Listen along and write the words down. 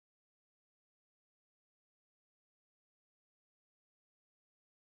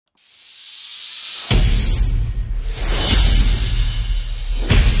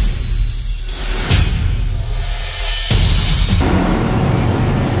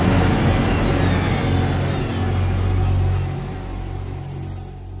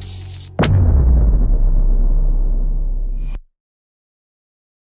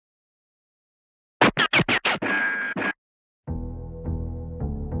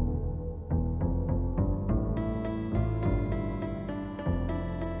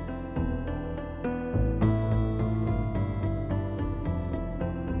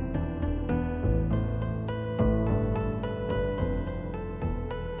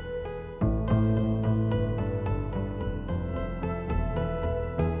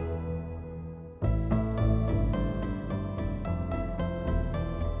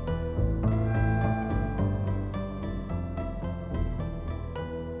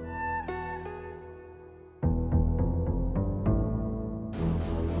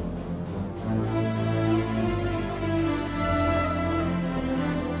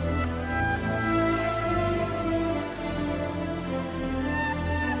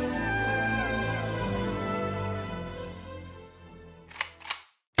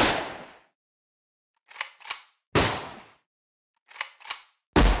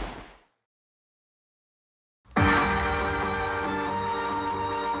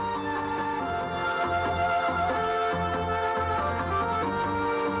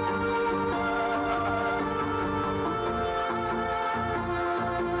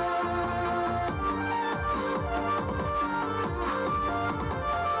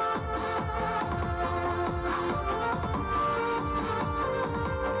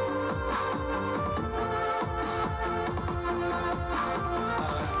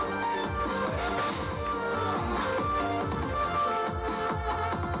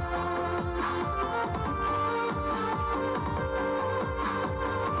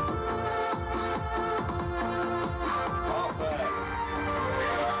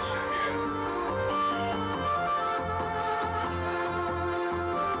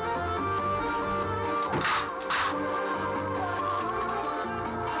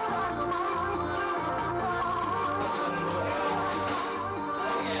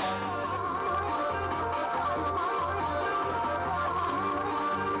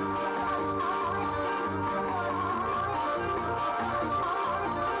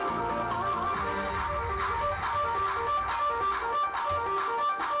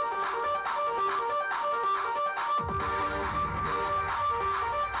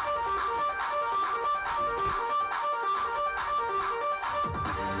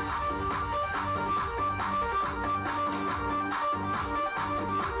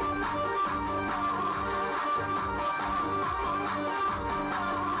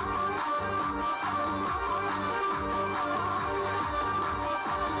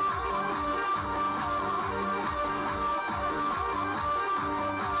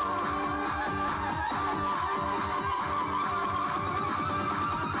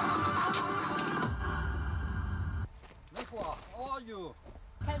How are you?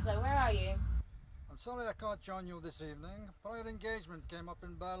 Kessler, where are you? I'm sorry I can't join you this evening. Prior engagement came up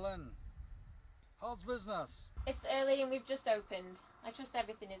in Berlin. How's business? It's early and we've just opened. I trust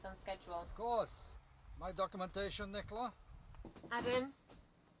everything is on schedule. Of course. My documentation, Nicola? Adam?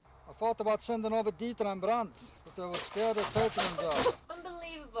 I thought about sending over Dieter and Brandt, but they were scared of taking them job.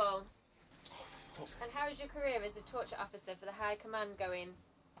 Unbelievable. And how is your career as a torture officer for the High Command going?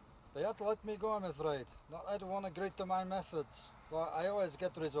 They had to let me go, I'm afraid. Not everyone agreed to my methods. But I always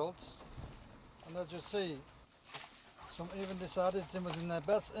get results. And as you see, some even decided it was in their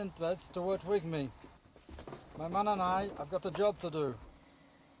best interest to work with me. My man and I have got a job to do.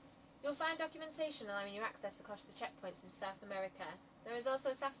 You'll find documentation allowing you access across the checkpoints in South America. There is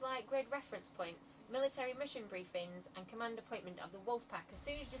also satellite-grade reference points, military mission briefings, and command appointment of the Wolfpack as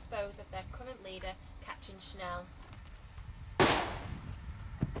soon as you dispose of their current leader, Captain Schnell.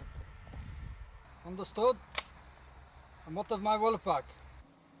 Understood? And what of my Wolfpack?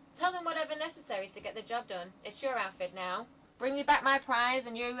 Tell them whatever necessary to get the job done. It's your outfit now. Bring me back my prize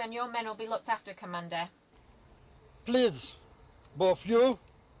and you and your men will be looked after, Commander. Please, both you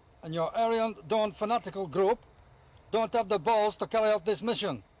and your Aryan Dawn fanatical group don't have the balls to carry out this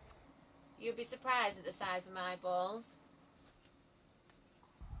mission. You'll be surprised at the size of my balls.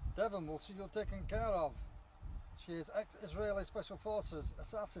 Devon will see you taken care of. She is ex-Israeli Special Forces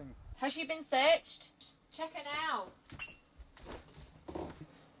assassin. Has she been searched? Check her now.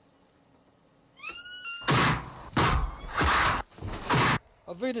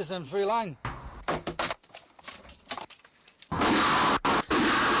 Auf Wiedersehen, Fräulein.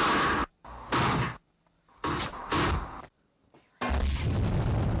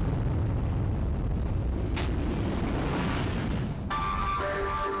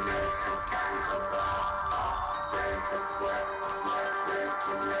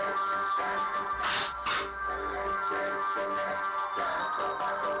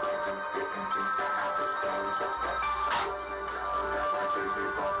 Seems to have the strength of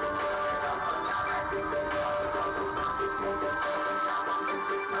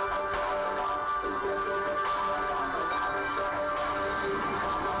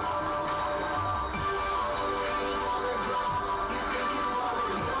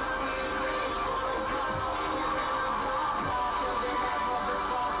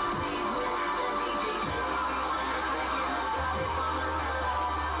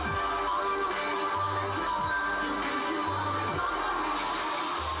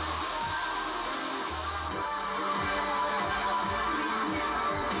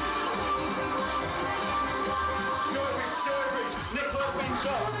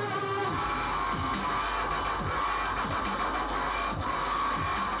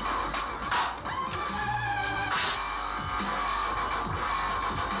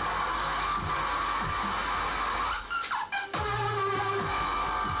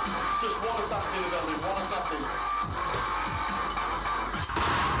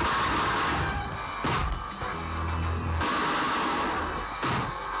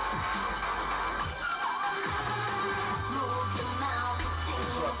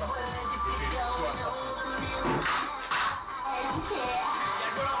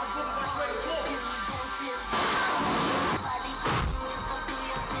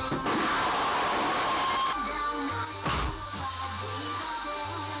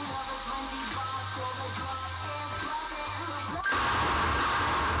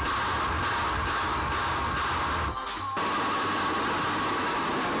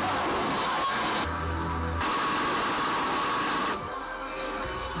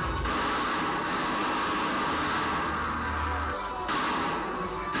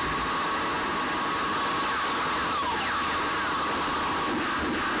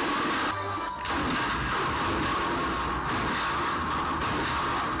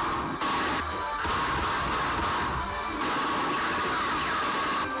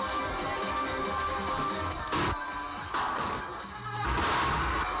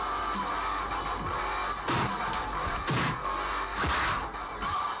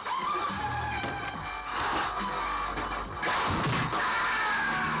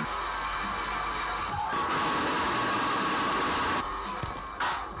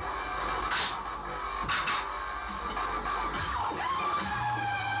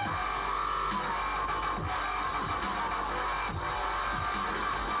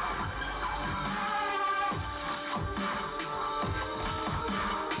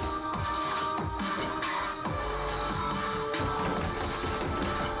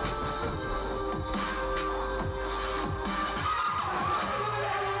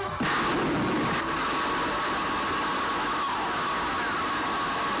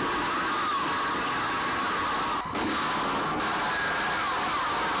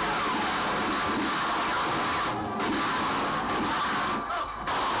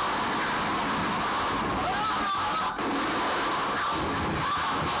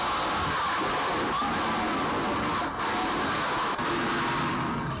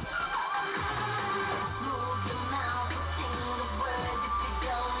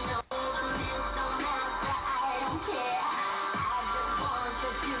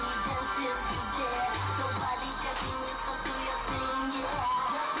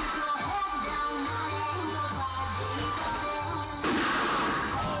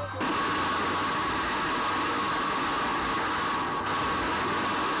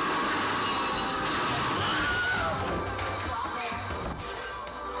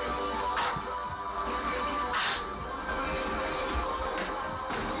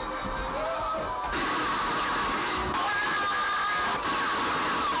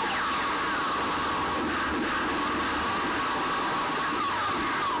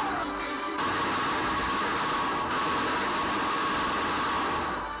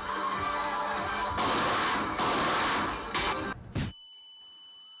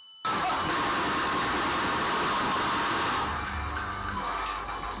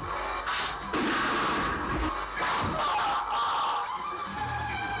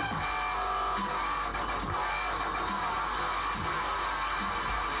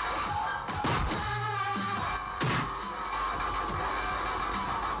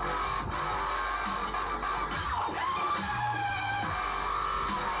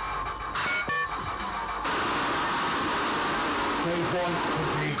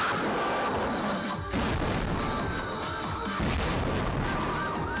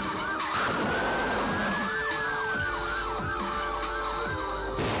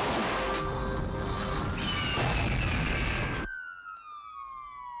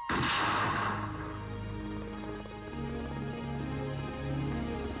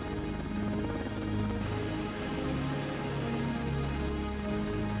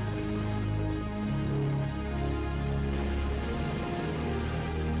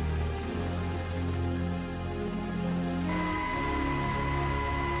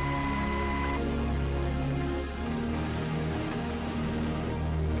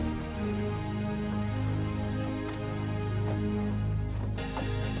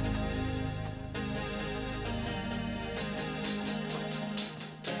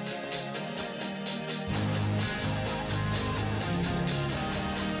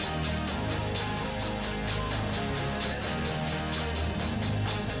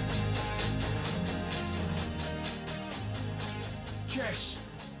Yes,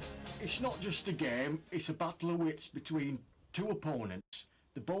 it's not just a game, it's a battle of wits between two opponents.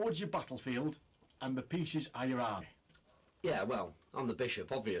 The board's your battlefield, and the pieces are your army. Yeah, well, I'm the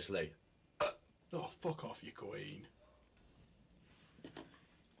bishop, obviously. Oh, fuck off, you queen.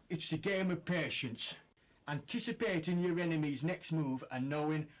 It's a game of patience, anticipating your enemy's next move and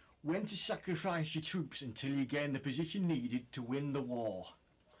knowing when to sacrifice your troops until you gain the position needed to win the war.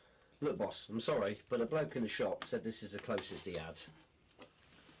 Look, boss, I'm sorry, but a bloke in the shop said this is the closest he had.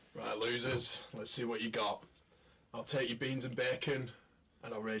 Right, losers, let's see what you got. I'll take your beans and bacon,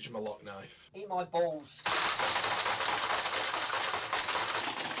 and I'll raise you my lock knife. Eat my balls.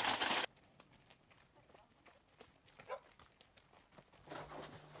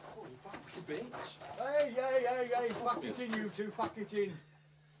 Hey, pack it in, you two, pack it in.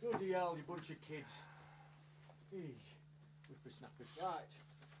 Bloody hell, you bunch of kids. Hey, whippersnappers. Right,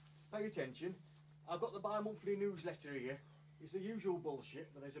 pay attention. I've got the bi-monthly newsletter here. It's the usual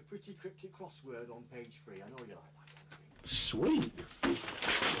bullshit, but there's a pretty cryptic crossword on page 3. I know you like that kind of thing. Sweet.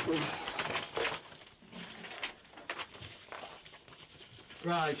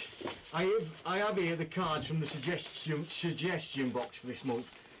 Right, I have here the cards from the suggestion box for this month.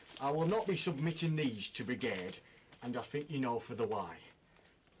 I will not be submitting these to Brigade, and I think you know for the why.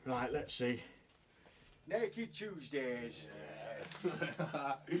 Right, let's see. Naked Tuesdays. Yes.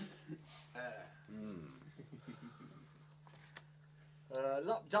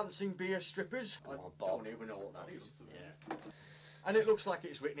 Lap dancing beer strippers. I Bob. don't even know what that is. Yeah. And it looks like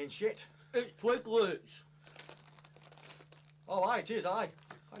it's written in shit. It's twiglets. Oh, aye, it is, aye.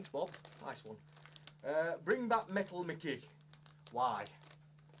 Thanks, Bob. Nice one. Bring back Metal Mickey. Why?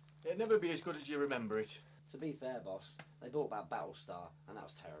 It'll never be as good as you remember it. To be fair, boss, they brought back Battlestar, and that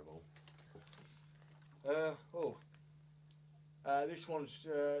was terrible. This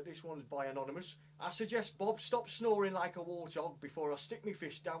one's by Anonymous. I suggest Bob stop snoring like a warthog before I stick my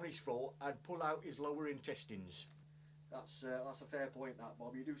fist down his throat and pull out his lower intestines. That's a fair point, that,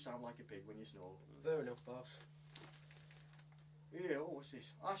 Bob. You do sound like a pig when you snore. Fair enough, boss. Yeah, what's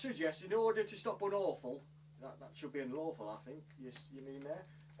this? I suggest, in order to stop unlawful, that should be unlawful, I think, yes, you mean there,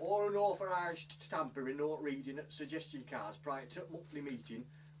 or unauthorised tampering or reading at suggestion cards prior to monthly meeting,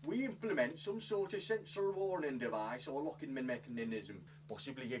 we implement some sort of sensor warning device or locking mechanism,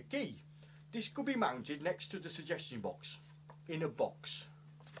 possibly a key. This could be mounted next to the suggestion box, in a box.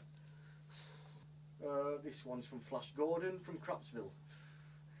 This one's from Flash Gordon from Crapsville.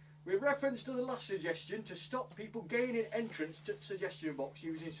 With reference to the last suggestion to stop people gaining entrance to the suggestion box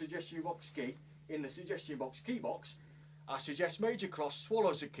using suggestion box key in the suggestion box key box, I suggest Major Cross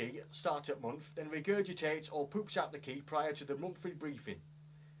swallows a key at the start of month, then regurgitates or poops out the key prior to the monthly briefing.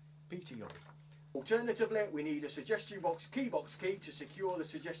 PTO. Alternatively, we need a suggestion box key to secure the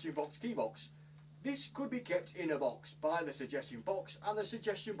suggestion box key box. This could be kept in a box by the suggestion box and the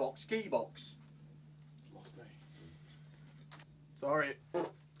suggestion box key box. Lost me. Sorry.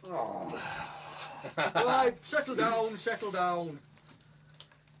 Oh. Right, settle down.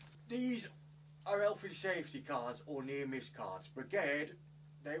 These are healthy safety cards or near miss cards. Brigade,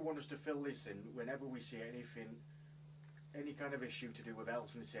 they want us to fill this in whenever we see anything, any kind of issue to do with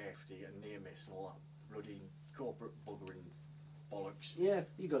health and safety and near miss and all that bloody corporate buggering bollocks. Yeah,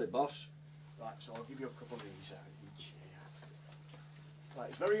 you got it, boss. Right, so I'll give you a couple of these each here. Right,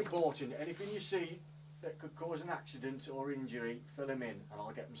 it's very important. Anything you see that could cause an accident or injury, fill them in and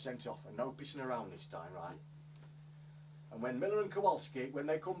I'll get them sent off. And no pissing around this time, right? And when Miller and Kowalski, when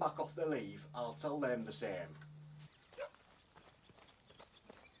they come back off their leave, I'll tell them the same.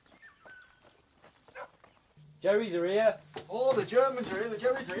 Jerry's are here. Oh, the Germans are here, the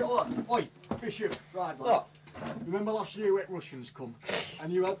Germans are here. Oh, oi, Bishop, right, lad. What? Remember last year when Russians come?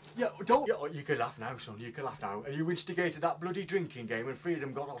 And you had, you can laugh now, son, you can laugh now. And you instigated that bloody drinking game and three of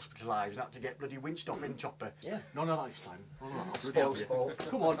them got hospitalised and had to get bloody winched off in chopper. Yeah. None of that this time. None of that. Bloody Sport.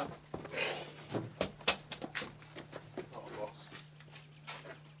 Come on. Oh, boss.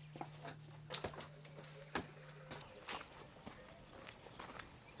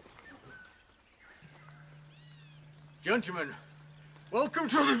 Gentlemen, welcome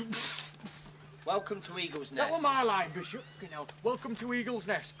to the... Welcome to Eagle's Nest. That was my line, Bishop. You know, welcome to Eagle's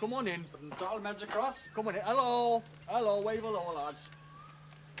Nest. Come on in. All Major Cross. Come on in. Hello. Hello, wave hello, lads.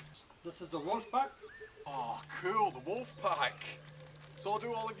 This is the wolf pack. Oh, cool, the wolf pack. So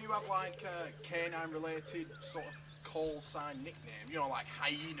do all of you have like canine related sort of call sign nickname? You know, like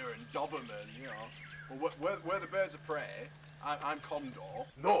Hyena and Doberman, you know. Well, we're the birds of prey. I'm Condor.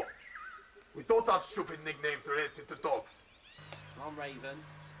 No, we don't have stupid nicknames related to dogs. I'm Raven.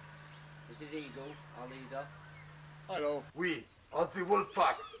 This is Eagle, our leader. Hello. We are the wolf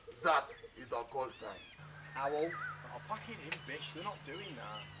pack. That is our call sign. Owl. I'll pack it in, bish. They're not doing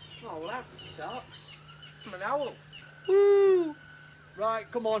that. Oh, well, that sucks. I'm an owl. Woo! Right,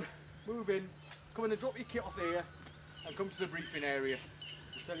 come on, move in. Come in and drop your kit off here and come to the briefing area.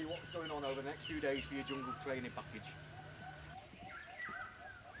 We'll tell you what's going on over the next few days for your jungle training package.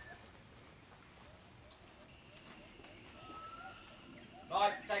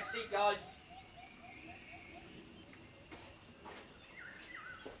 Right, take a seat, guys.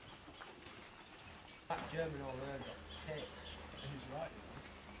 That German over there got tits. He's right.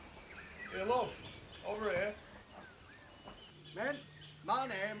 Hey, love, over here. Men, my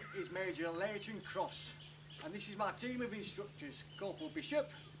name is Major Leighton Cross, and this is my team of instructors: Corporal Bishop,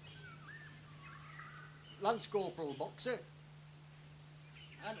 Lance Corporal Boxer,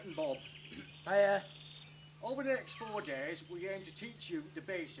 and Bob. Hiya. Over the next 4 days, we aim to teach you the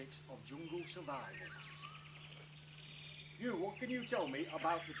basics of jungle survival. You, what can you tell me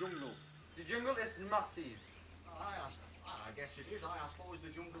about the jungle? The jungle is massive. I guess it is. I suppose the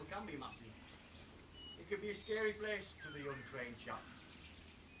jungle can be massive. It can be a scary place to the untrained chap.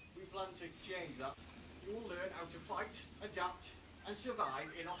 We plan to change that. You will learn how to fight, adapt, and survive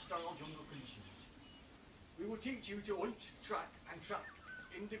in hostile jungle conditions. We will teach you to hunt, track, and trap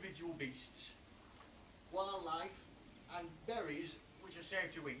individual beasts, wildlife, and berries which are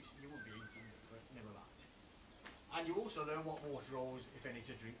safe to eat. You will be eating, but never mind. And you also learn what water holes, if any,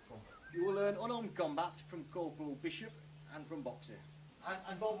 to drink from. You will learn unarmed combat from Corporal Bishop and from Boxer.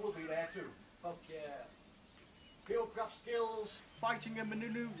 And Bob will be there too. Fuck yeah. Fieldcraft skills, fighting and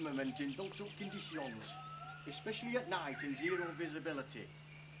manoeuvrement in built-up conditions, especially at night in zero visibility,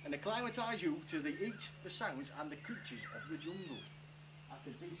 and acclimatise you to the heat, the sounds, and the creatures of the jungle. I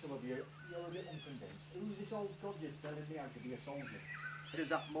can see some of you, you're a bit unconvinced. Who's this old codger telling me how to be a soldier? How does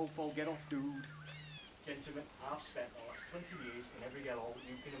that mofo get off, dude? Gentlemen, I've spent the last 20 years in every hellhole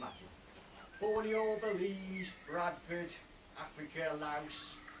you can imagine. Borneo, Belize, Bradford, Africa,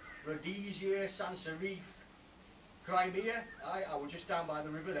 Laos, Rhodesia, Sanserif, Crimea. I was just down by the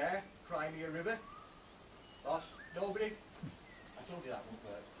river there, Crimea River. Boss, nobody? I told you that one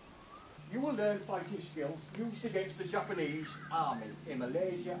first. You will learn fighting skills used against the Japanese army in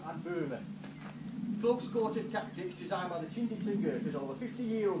Malaysia and Burma. Close quarter tactics designed by the Chindits and Gurkhas over 50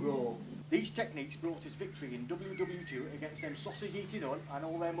 years ago. These techniques brought us victory in WW2 against them sausage-eating on and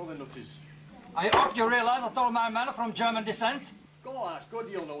all their mother nutters. I hope you realise that all my men are from German descent. Go on, that's good,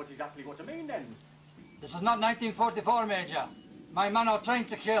 you'll know exactly what I mean then. This is not 1944, Major. My men are trained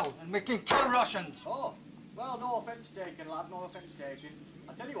to kill, and we can kill Russians. Oh, well, no offence taken, lad, no offence taken.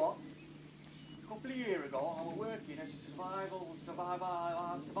 I tell you what, a couple of years ago, I was working as a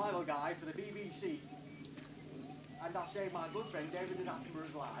survival guy for the BBC. And I saved my good friend David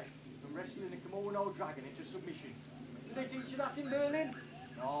Attenborough's life from wrestling a kimono dragon into submission. Do they teach you that in Berlin?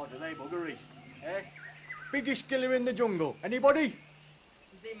 No, do they, buggery? Eh? Biggest killer in the jungle. Anybody?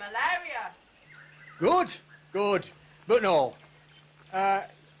 The malaria. Good, good. But no.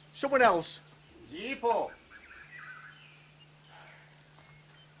 Someone else. Jeepo.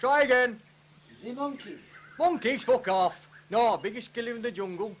 Try again. The monkeys. Monkeys, fuck off. No, biggest killer in the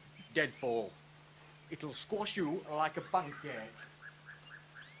jungle, deadfall. It'll squash you like a pancake.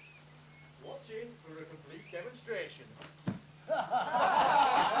 Watch in for a complete demonstration.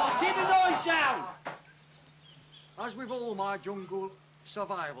 Keep the noise down! As with all my jungle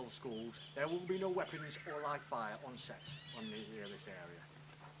survival schools, there will be no weapons or live fire on set on this area.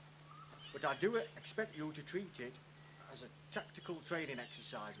 But I do expect you to treat it as a tactical training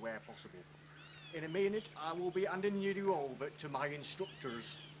exercise where possible. In a minute, I will be handing you over to my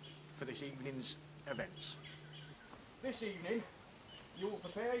instructors for this evening's events. This evening, you will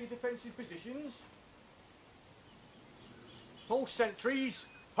prepare your defensive positions, post sentries.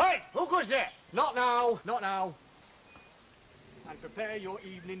 Hey, who goes there? Not now, not now. And prepare your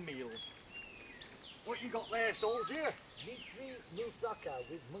evening meals. What you got there, soldier? Meat-free moussaka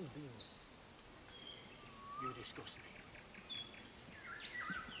with mung beans. You disgust me.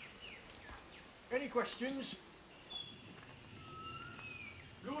 Any questions?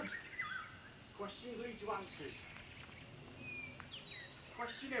 Good. Questions lead to answers.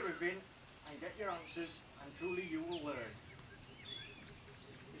 Question everything and get your answers, and truly you will learn.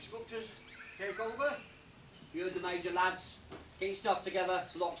 Instructors, take over. You and the Major, lads. Get your stuff together.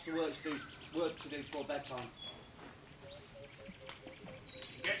 Lots of work to do before bedtime.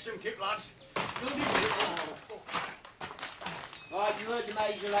 Get some kit, lads. Right, you heard the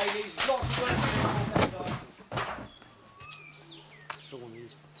Major, ladies. Lots of work to do before bedtime. Dawn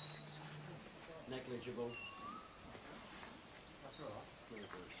is negligible. That's all right.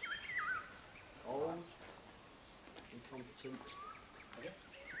 Old, incompetent,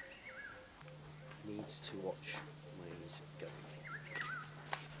 needs to watch my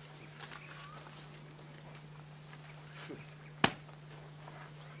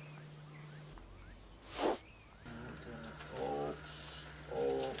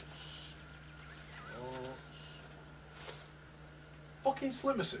fucking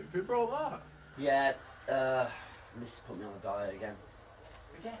Slimmer Soup? Who brought that? Yeah, Miss put me on a diet again.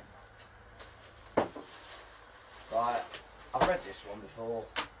 Right, I've read this one before.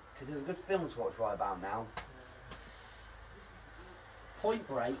 Could do a good film to watch right about now. Point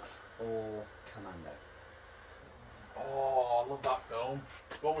Break or Commando? Oh, I love that film.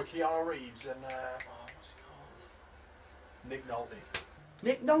 The one with Keanu Reeves and what's it called? Nick Nolte.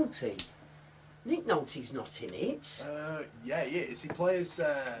 Nick Nolte? Nick Nolte's not in it. Yeah, he is. He plays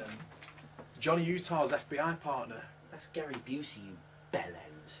Johnny Utah's FBI partner. That's Gary Busey, you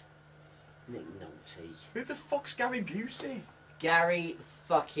bellend. Nick Nolte. Who the fuck's Gary Busey? Gary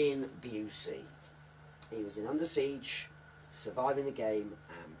fucking Busey. He was in Under Siege, Surviving the Game,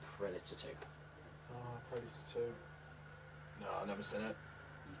 and Predator 2. Oh, Predator 2. No, I've never seen it.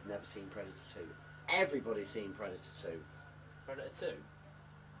 You've never seen Predator 2. Everybody's seen Predator 2. Predator 2?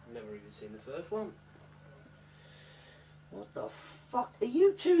 Never even seen the first one. What the fuck? Are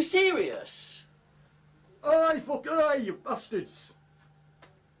you two serious? Aye, fuck aye, you bastards!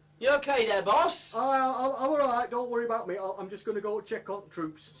 You okay there, boss? I'm alright, don't worry about me. I'm just going to go check on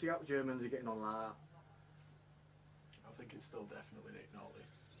troops, see how the Germans are getting on there. I think it's still definitely Nick Nolte.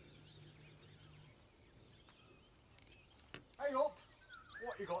 Hey up!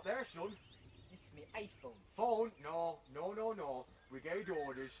 What you got there, son? It's me iPhone. Phone? No. We gave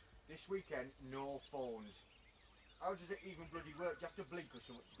orders this weekend, no phones. How does it even bloody work? Do you have to blink or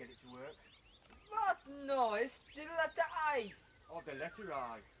something to get it to work? What? No, it's the letter I. Oh, the letter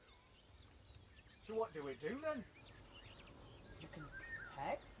I. So what do we do then? You can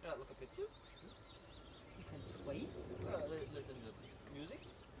text, look at pictures. You can tweet, listen to music.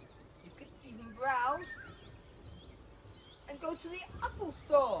 You can even browse. And go to the Apple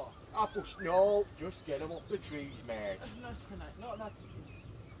Store. Apples? No, just get them off the trees, mate.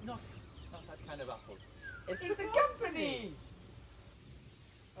 Not that kind of apple. It's the company.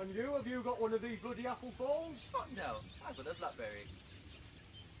 And you, have you got one of these bloody Apple phones? Oh, no, I've got a BlackBerry.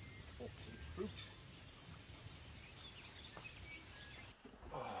 Fucking fruit.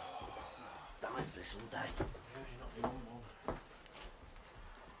 Dying for this all day. Yeah, you're not the only one.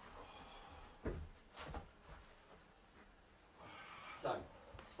 So,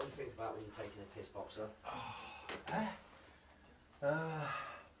 what do you think about when you're taking a piss, boxer?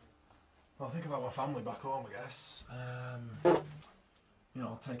 Well, think about my family back home, I guess. You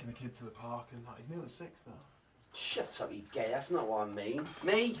know, taking the kid to the park and that. He's nearly 6 now. Shut up, you gay. That's not what I mean.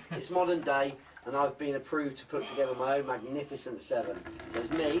 Me, it's modern day, and I've been approved to put together my own magnificent 7.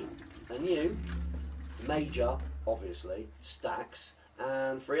 There's me, and you, Major, obviously, Stacks,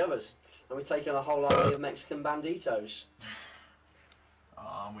 and 3 others. And we're taking a whole army of Mexican banditos.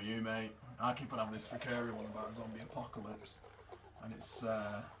 Oh, I'm with you, mate. I keep on having this recurring one about a zombie apocalypse. And it's,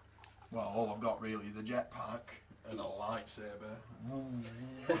 well, all I've got really is a jetpack and a lightsaber.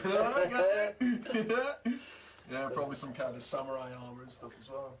 Yeah, probably some kind of samurai armour and stuff as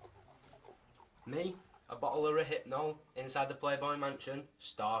well. Me, a bottle of Hypno inside the Playboy Mansion,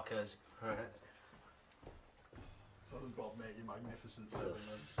 Stalkers. So does Bob make you magnificent, silly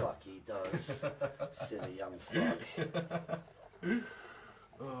man. Fuck he does. Silly young fuck.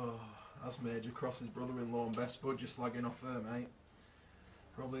 Oh, that's Major Cross's brother-in-law and best bud just slagging off her, mate.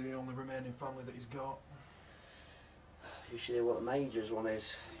 Probably the only remaining family that he's got. You should hear what the Major's one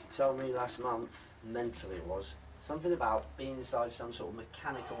is. He told me last month, mentally it was, something about being inside some sort of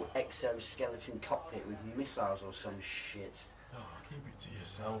mechanical exoskeleton cockpit with missiles or some shit. Oh, keep it to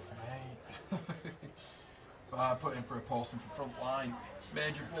yourself, mate. I put in for a posting for front line.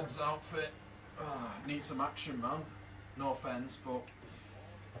 Major Bud's outfit. Needs some action, man. No offence, but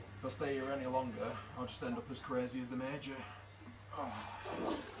if I stay here any longer, I'll just end up as crazy as the Major.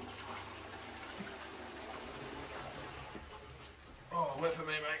 Oh, wait for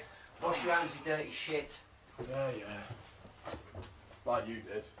me, mate. Wash your hands, you dirty shit. Yeah. Like you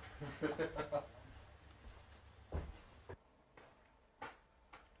did.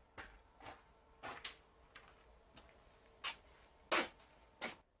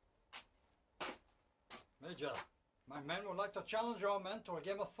 Major, my men would like to challenge your men to a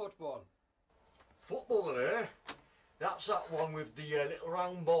game of football. Football, eh? That's that one with the little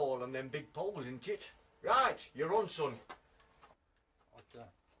round ball and them big poles, isn't it? Right, you're on, son. Okay.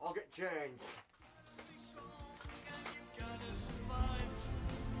 I'll get changed.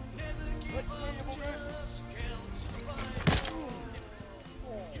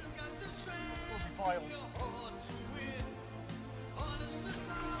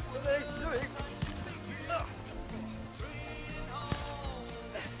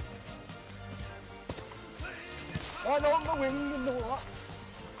 Right on the wing, you know what?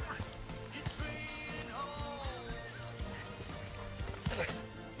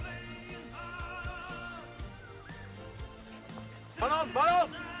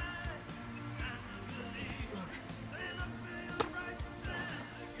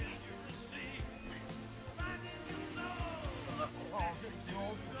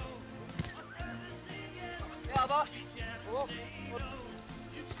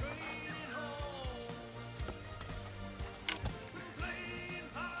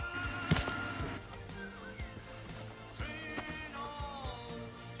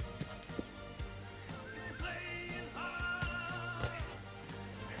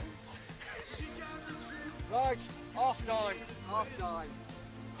 Right, half time, half time.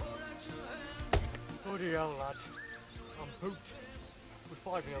 Bloody hell, lad. I'm pooped. We're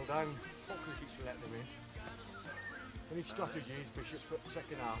 5-0 down. What cricket to let them in? Any strategies, Bishop, for the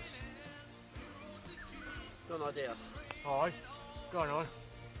second half? Got an idea. Aye, go on.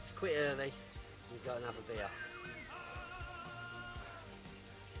 It's quit early. We go and have a beer.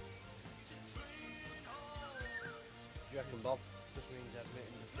 You reckon, Bob? Just means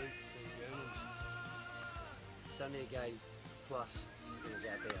admitting defeat to the Germans. It's only a game, plus we're going to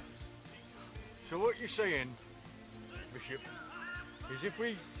get a beer. So what you're saying, Bishop, is if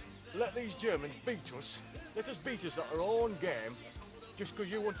we let these Germans beat us, let us beat us at our own game, just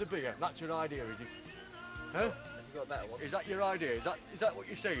because you want a beer, that's your idea, is it? Huh? Have you got a better one? Is that your idea? Is that what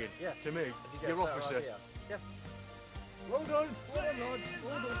you're saying? Yeah. To me, Have you got your a better officer. idea? Yeah. Well done, well done,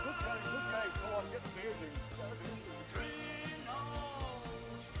 well done, good game, good game. Go on, get the beer, dude.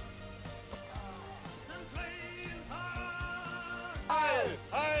 Hey!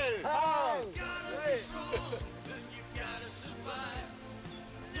 Hey! Hey!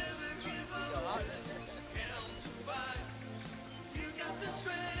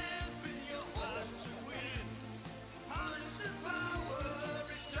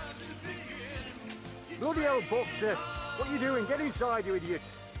 Bloody hell, boxer! What are you doing? Get inside, you idiot!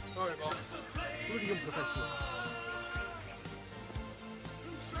 Sorry, boss. Bloody unprofessional.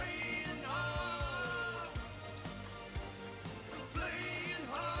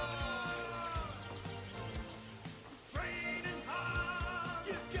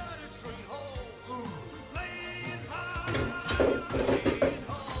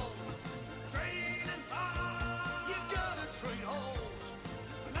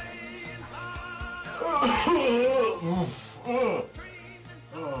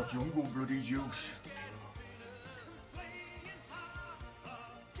 Oh, jungle bloody juice.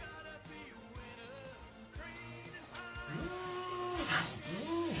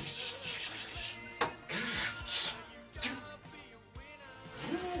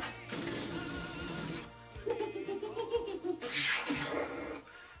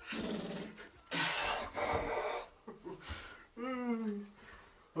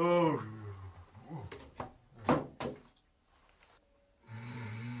 Oh.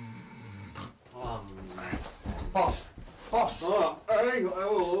 Boss!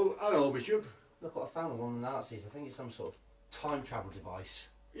 Oh, hello, Bishop. look what I found on one of the Nazis. I think it's some sort of time travel device.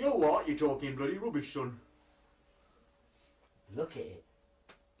 You know what? You're talking bloody rubbish, son. Look at it.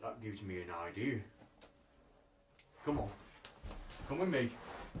 That gives me an idea. Come on. Come with me.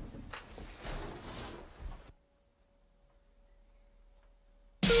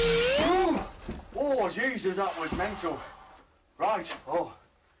 Oh, Jesus, that was mental. Right, oh.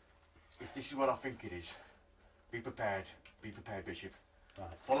 If this is what I think it is, be prepared. Be prepared, Bishop. Right.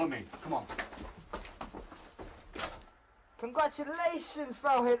 Follow me. Come on. Congratulations,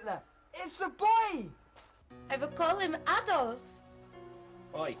 Frau Hitler. It's a boy. I will call him Adolf.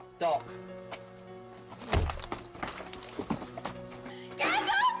 Oi, Doc. Get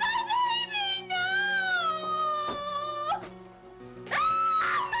off my baby! No!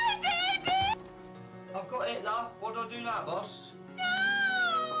 Ah, my baby! I've got Hitler. What do I do now, boss? No!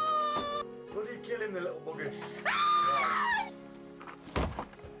 Bloody kill him, the little bugger. Ah!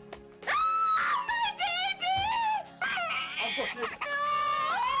 Ah, my baby! I've got it. No!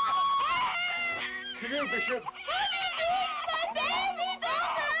 To you, Bishop. What are you doing to my baby?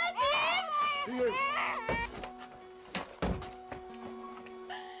 Don't hurt him! To you.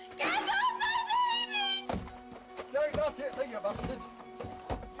 Get off my baby! No, that's it, there, you bastard.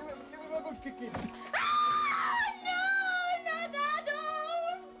 Give him a good kicking. Ah, no! Not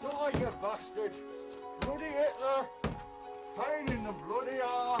Adolf! Die, you bastard. Bloody Hitler. Pain in the bloody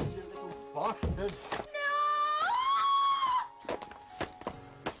arse, you little bastard.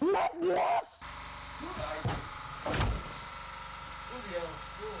 No! Yes!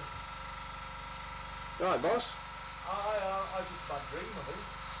 Right, boss. I just bad dream, I think.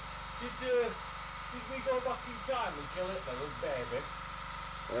 Did we go back in time and kill Hitler as baby?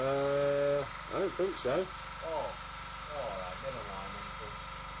 I don't think so. Oh, alright, never mind then, so.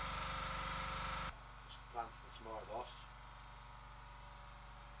 Plan for tomorrow, boss.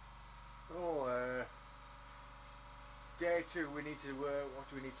 Oh, day 2, we need to, what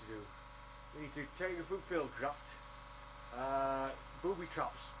do we need to do? We need to take a foot field craft, booby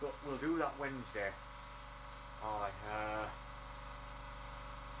traps, but we'll do that Wednesday. Aye,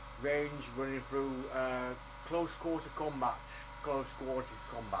 range running through close quarter combat,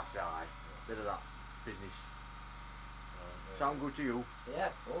 aye. Bit of that business. Sound good to you? Yeah,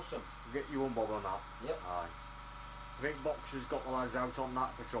 awesome. Get you on board on that? Yep. Aye. I think Boxer's got the lads out on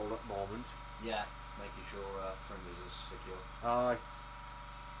that patrol at the moment. Yeah, making sure perimeters are secure. Aye.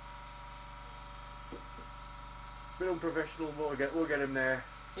 Bit unprofessional, but we'll get him there.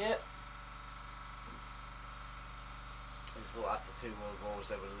 Yeah. I thought after 2 World Wars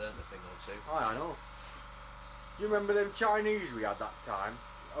they would have learned a thing or two. Aye, I know. Do you remember them Chinese we had that time?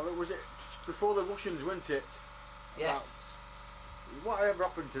 Or was it before the Russians, wasn't it? Yes. Whatever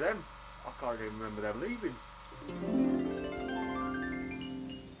happened to them? I can't even remember them leaving.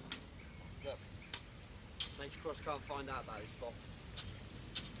 Nature Cross can't find out about his spot.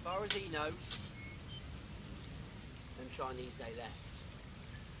 As far as he knows, them Chinese they left.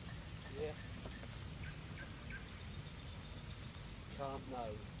 Yeah. Can't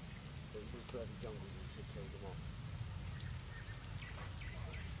know. But it's a bloody jungle, you should kill them off.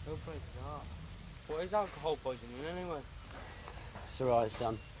 Don't break his heart. What is alcohol poisoning anyway? It's alright,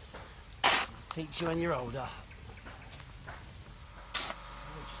 son. I'll teach you when you're older. Oh,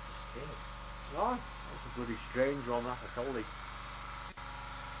 it just disappeared. No, that's a bloody strange one, that, I told you.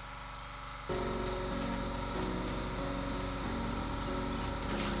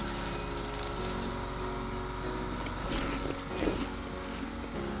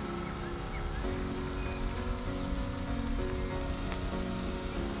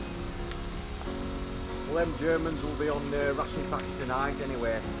 Well, them Germans will be on ration packs tonight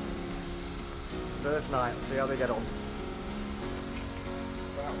anyway. First night, see how they get on.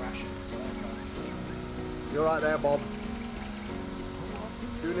 About rations. You're right there, Bob.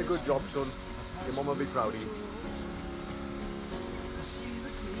 Doing a good job, son. Your mum will be proud of you.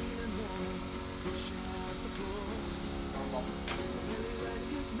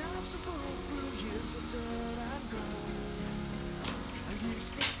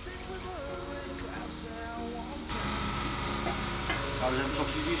 How are them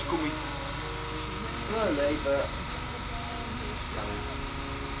sausages coming? Slowly, but...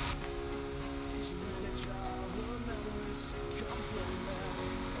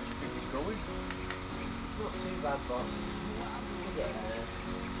 Think it's going? Not too bad, boss. We're getting there.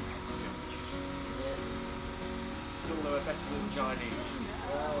 Yeah. Still no better than Chinese.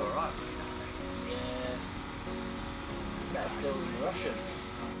 Well, Alright. yeah. Better still than the Russians.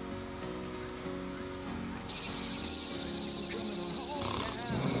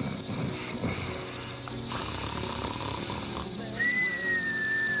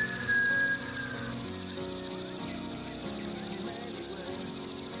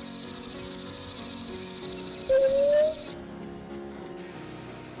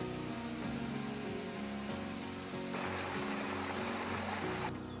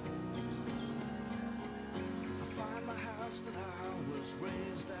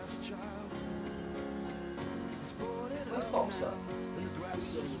 Boxer.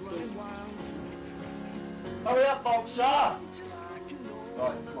 Hurry up, Boxer! Right,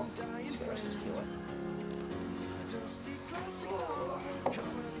 come on. Let's get the rest of this killer.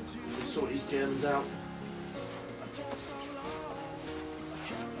 Let's sort these Germans out.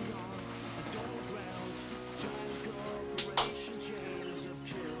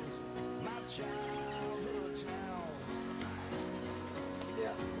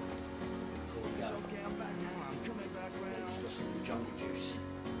 Yeah. Cool, jungle juice.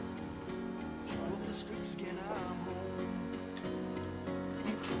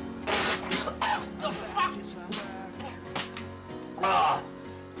 Ah!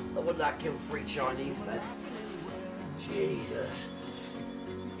 I wouldn't that kill 3 Chinese men? Jesus.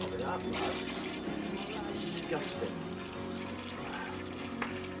 Look at that, blood. Disgusting.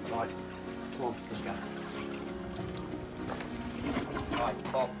 Right, come on, let's go. Right,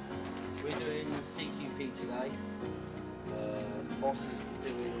 Bob. We're doing CQP today. The boss is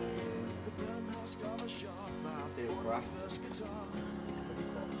doing steel craft. Yeah, that's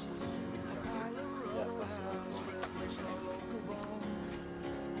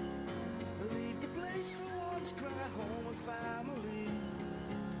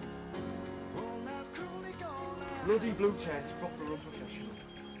Bloody blue tent, proper unprofessional.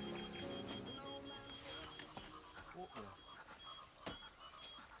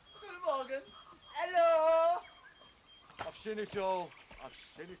 Good morning. Hello. I've seen it all. I've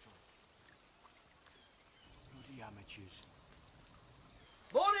seen it all. Bloody amateurs.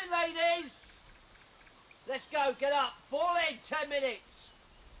 Morning, ladies! Let's go, get up. Fall in, 10 minutes.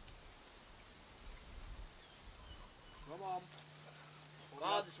 Come on. Come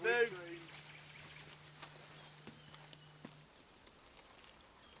on, spoon.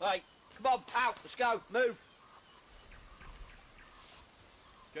 Right, come on, out, let's go, move.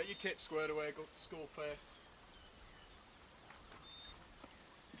 Get your kit squared away, go school face.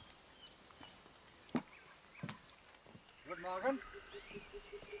 Good morning.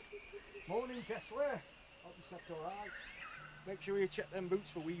 Morning, Kessler. Hope you slept all right. Make sure you check them boots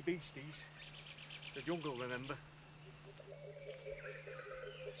for wee beasties. The jungle, remember.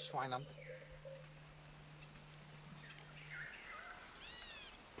 Schweinand.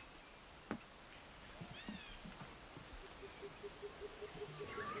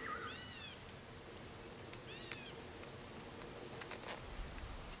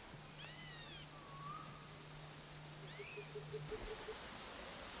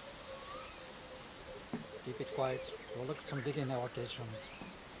 Keep it quiet. We'll look at some digging allocations.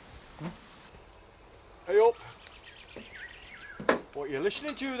 Hey up. What are you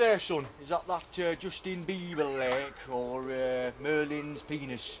listening to there, son? Is that Justin Bieber lake or Merlin's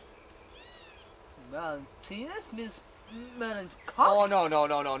penis? Merlin's penis? Miss Merlin's cock? Oh, no,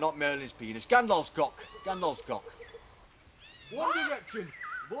 not Merlin's penis. Gandalf's cock. Gandalf's cock. One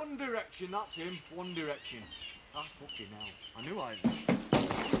Direction, that's him. One Direction. That's fucking hell. I knew I...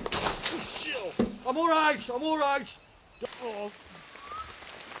 I'm alright. Oh.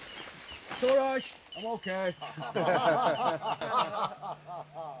 It's alright. I'm okay.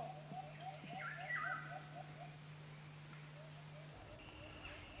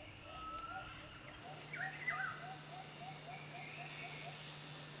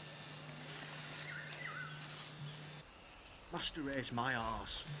 Master raised my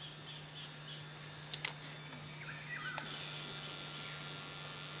arse.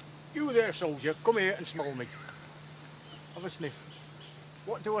 You there, soldier, come here and smell me. Have a sniff.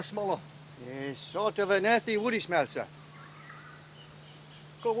 What do I smell of? Yes, sort of an earthy woody smell, sir.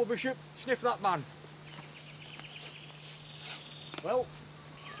 Go on, Bishop, sniff that man. Well,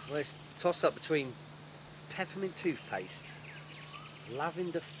 It's a toss up between peppermint toothpaste,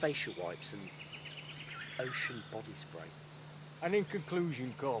 lavender facial wipes and ocean body spray. and in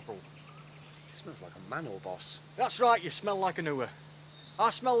conclusion, Corporal. It smells like a manor boss. That's right, you smell like an oor.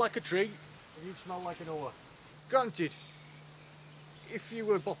 I smell like a tree, and you smell like an oor. Granted, if you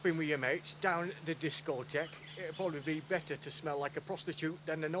were bopping with your mates down at the discotheque, it'd probably be better to smell like a prostitute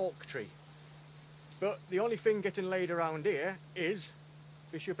than an oak tree. But the only thing getting laid around here is...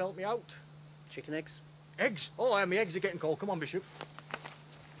 Bishop, help me out. Chicken eggs? Eggs? Oh, yeah, my eggs are getting cold. Come on, Bishop.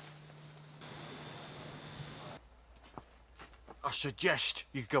 I suggest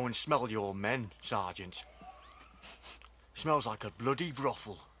you go and smell your men, Sergeant. Smells like a bloody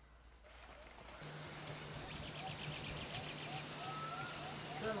brothel.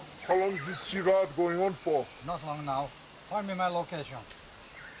 How long is this charade going on for? Not long now. Find me my location.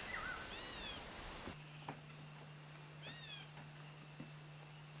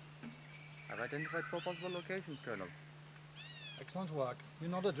 I've identified 4 possible locations, Colonel. Excellent work. You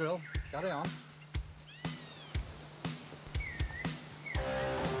know the drill. Carry on.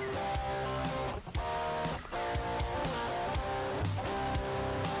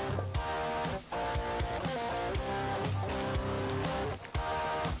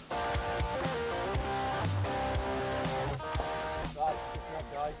 Right, listen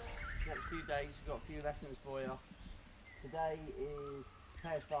up guys. Next few days we've got a few lessons for you. Today is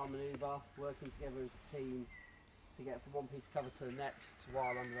pairs fire manoeuvre, working together as a team to get from one piece of cover to the next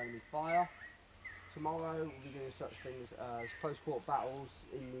while under enemy fire. Tomorrow we'll be doing such things as close quarter battles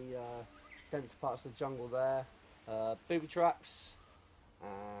in the denser parts of the jungle there, booby traps,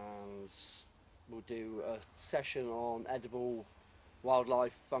 and we'll do a session on edible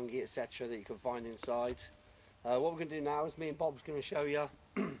wildlife, fungi, etc. that you can find inside. What we're going to do now is me and Bob's going to show you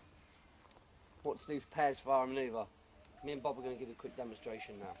what to do for pairs fire manoeuvre. Me and Bob are going to give you a quick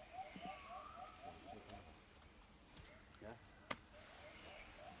demonstration now. Yeah.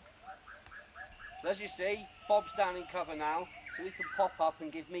 So as you see, Bob's down in cover now, so he can pop up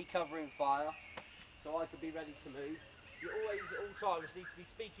and give me covering fire, so I can be ready to move. You always, at all times, need to be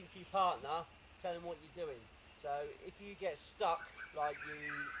speaking to your partner, telling what you're doing. So if you get stuck, like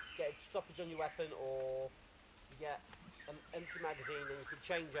you get a stoppage on your weapon, or you get an empty magazine and you can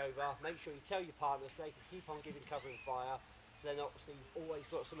change over, make sure you tell your partner so they can keep on giving cover and fire. Then obviously you've always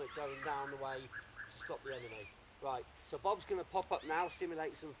got something going down the way to stop the enemy. Right, so Bob's going to pop up now,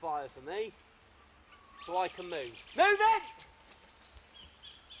 simulate some fire for me, so I can move. Move it!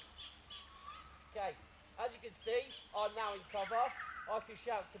 Okay, as you can see, I'm now in cover. I can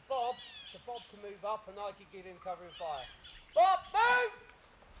shout to Bob, so Bob can move up and I can give him cover and fire. Bob, move!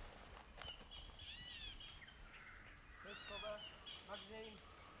 Cover, magazine.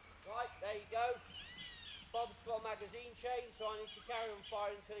 Right, there you go. Bob's got a magazine chain, so I need to carry on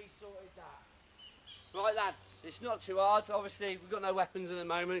firing until he's sorted that. Right, lads, it's not too hard. Obviously, we've got no weapons at the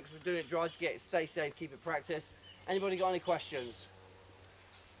moment because we're doing it dry to stay safe, keep it practice. Anybody got any questions?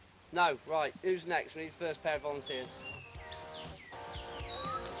 No, right, who's next? We need the first pair of volunteers.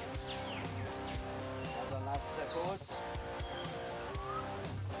 Well done, lads, step forwards.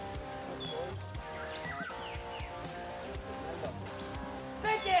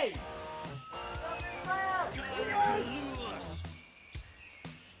 Vicky!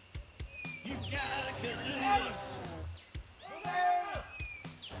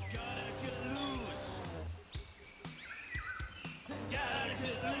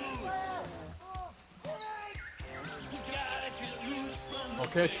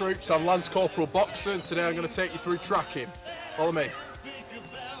 Okay, troops, I'm Lance Corporal Boxer, and today I'm going to take you through tracking. Follow me.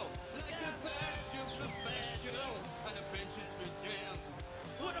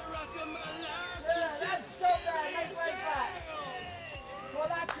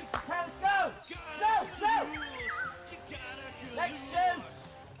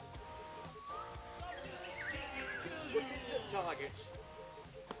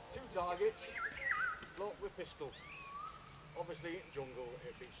 Two targets, bloke with pistol. Obviously in jungle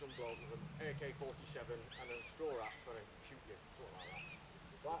it'd be some bloke with an AK-47 and a straw hat for to shoot you, something like that.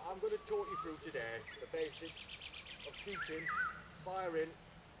 Right, I'm going to talk you through today the basics of shooting, firing,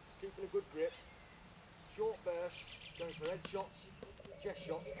 keeping a good grip, short burst, going for head shots, chest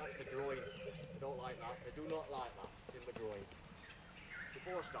shots and the groin. They don't like that, they do not like that in the groin.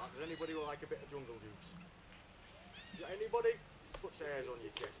 Before I start, does anybody like a bit of jungle juice? Anybody? Put the hairs on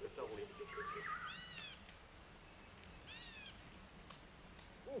your chest, they're totally.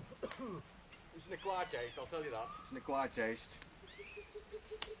 It's an acquired taste, I'll tell you that. It's an acquired taste.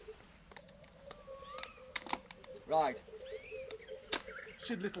 Right.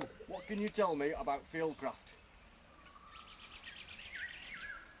 Sid Little, what can you tell me about fieldcraft?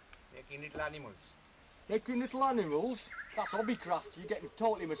 Making little animals. Making little animals? That's hobbycraft, you're getting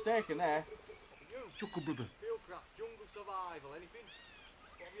totally mistaken there. You? Chuckle brother. Fieldcraft, jungle survival, anything?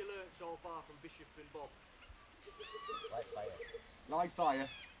 What have you learnt so far from Bishop and Bob? Live fire. Live fire?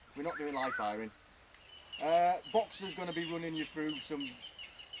 We're not doing live firing. Boxer's going to be running you through some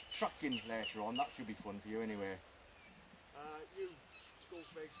tracking later on. That should be fun for you anyway. You,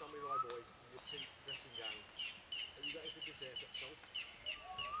 skull-faced samurai boy, in your pink dressing gown. Have you got anything to say for yourself?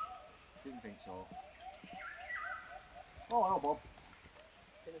 Didn't think so. Oh, hello, Bob.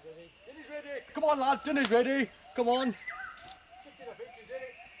 Dinner's ready. Dinner's ready! Come on, lad, dinner's ready! Come on! Chicken, I think, is in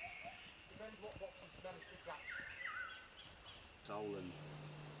it. Depends what boxes manage to catch. Towel and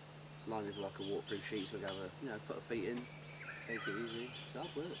line it like a waterproof sheet, so we have a, put our feet in, take it easy. It's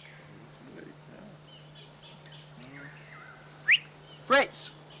hard work.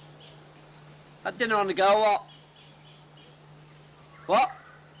 Fritz! Had dinner on the go, what? What?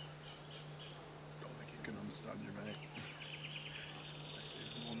 Don't think he can understand you, mate.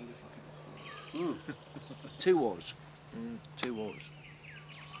 Two wars. Two wars.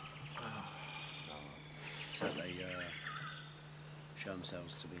 So they show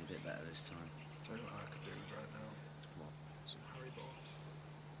themselves to be a bit better this time. Tell you what I could do right now. What? Some Harry balls.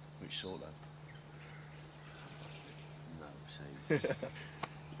 Which sort though? No, same.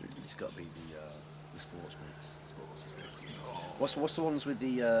 It's got to be the sports mix. Sports mix. Oh. What's the ones with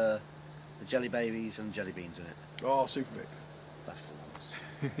the jelly babies and jelly beans in it? Oh, Super Mix. That's the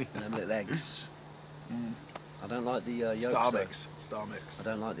ones. And them little eggs. I don't like the yolks. Star Mix. I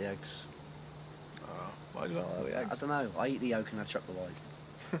don't like the eggs. Why do you not like the eggs? I don't know. I eat the yolk and I chuck the white.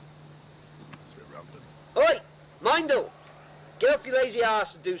 That's a bit random. Oi! Mindle! Get up your lazy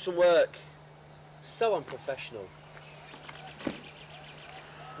ass and do some work. So unprofessional.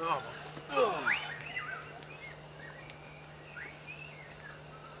 Oh.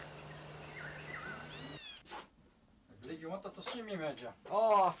 I believe you wanted to see me, Major.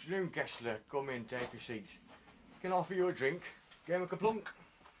 Oh, afternoon, Kessler. Come in, take a seat. Can I offer you a drink? Game of Kaplunk?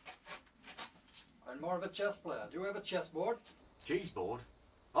 I'm more of a chess player. Do you have a chessboard? Cheeseboard?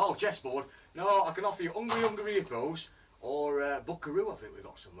 Oh, chessboard. No, I can offer you Hungry Hippos or Buckaroo, I think we've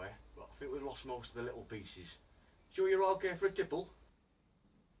got somewhere. But I think we've lost most of the little pieces. Sure you're okay for a tipple?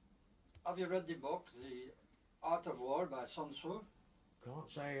 Have you read the book, The Art of War by Sun Tzu?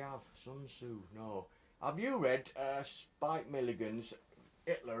 Can't say I have. Sun Tzu, no. Have you read Spike Milligan's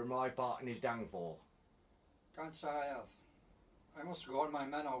Hitler, My Part in His Downfall? Can't say I have. I must go on, my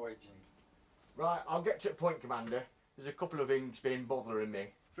men are waiting. Right, I'll get to the point, Commander. There's a couple of things been bothering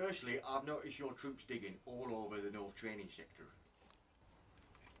me. Firstly, I've noticed your troops digging all over the North Training Sector.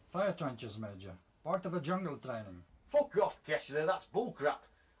 Fire trenches, Major. Part of a jungle training. Fuck off, Kessler, that's bullcrap.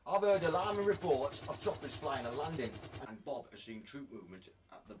 I've heard alarming reports of choppers flying and landing, and Bob has seen troop movement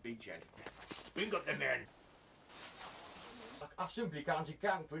at the beachhead. Bring up the men! I simply can't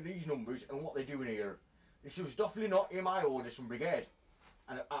account for these numbers and what they're doing here. This was definitely not in my orders from brigade,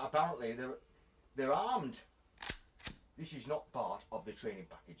 and apparently they're armed. This is not part of the training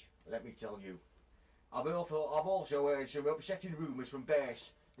package, let me tell you. I've also heard some upsetting rumours from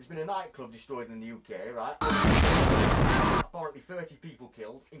base. There's been a nightclub destroyed in the UK, right? Apparently 30 people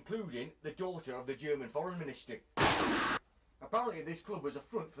killed, including the daughter of the German foreign minister. Apparently this club was a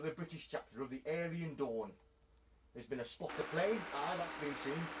front for the British chapter of the Aryan Dawn. There's been a spotter plane, that's been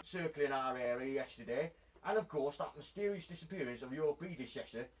seen, circling our area yesterday, and of course that mysterious disappearance of your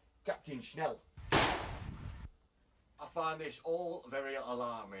predecessor, Captain Schnell. I find this all very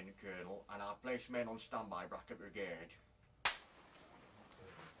alarming, Colonel, and I've placed men on standby back at brigade.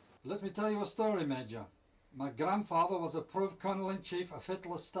 Let me tell you a story, Major. My grandfather was a proved Colonel-in-Chief of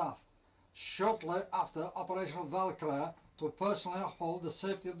Hitler's staff, shortly after Operational Valkyrie, to personally uphold the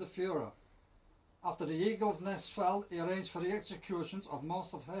safety of the Führer. After the Eagle's Nest fell, he arranged for the executions of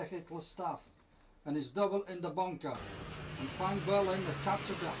most of Hitler's staff, and his double in the bunker, and found Berlin that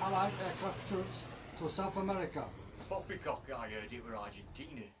captured the Allied aircraft troops to South America. Poppycock, I heard it were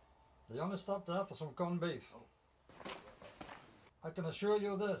Argentina. They only stopped there for some corned beef. I can assure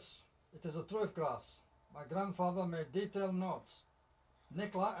you this, it is a truth, Grass. My grandfather made detailed notes.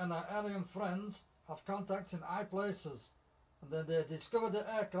 Nicola and her Aryan friends have contacts in high places, and then they discovered the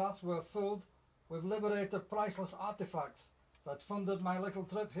aircrafts were filled with liberated priceless artifacts that funded my little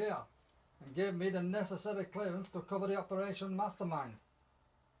trip here and gave me the necessary clearance to cover the Operation Mastermind.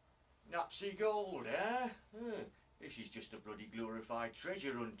 Nazi gold, eh? This is just a bloody glorified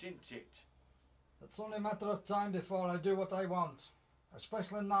treasure hunt, isn't it? It's only a matter of time before I do what I want,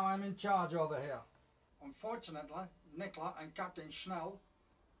 especially now I'm in charge over here. Unfortunately, Nicola and Captain Schnell,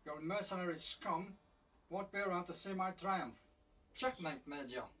 your mercenary scum, won't be around to see my triumph. Checkmate,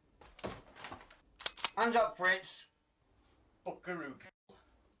 Major. Hands up, Fritz. Buckaroo.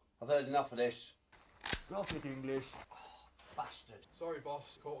 I've heard enough of this. Perfect English. Bastard. Sorry,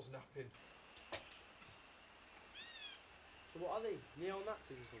 boss. Caught us napping. So what are they?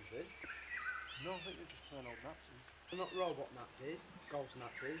 Neo-Nazis or something? No, I think they're just plain old Nazis. They're not robot Nazis, ghost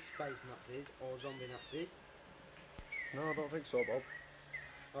Nazis, space Nazis, or zombie Nazis? No, I don't think so, Bob.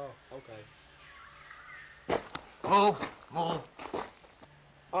 Oh, okay. Move.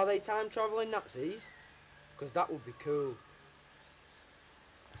 Are they time-travelling Nazis? Because that would be cool.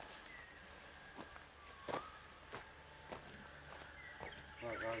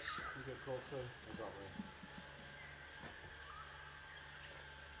 Right, guys, you get called too. I got me.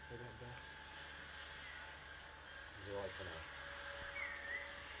 He's alright for now.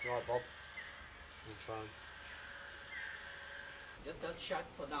 You alright, Bob? I'm fine. Get that shot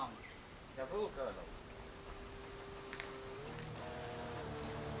for down. Double, Colonel.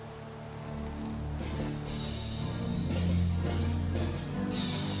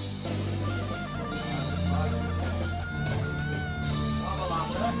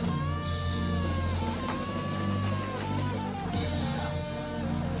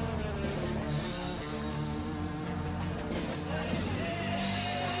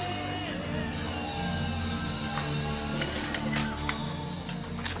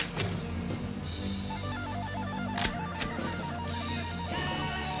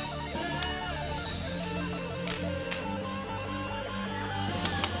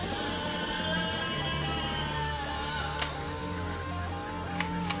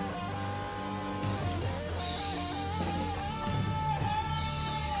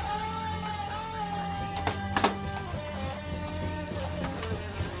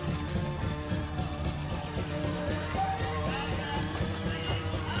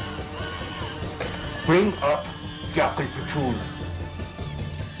 Bring up Jackal Platoon.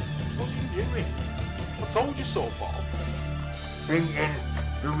 What are you doing? I told you so, Bob. Bring in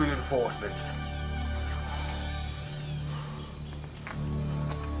the reinforcements.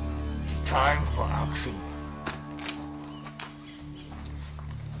 It's time for action.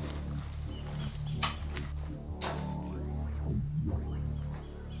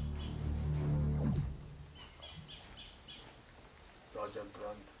 Sergeant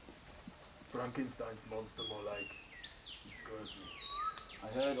Brandt. Frankenstein's monster more like. He scares me. I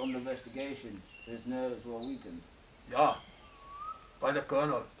heard on the investigation his nerves were weakened. Yeah, by the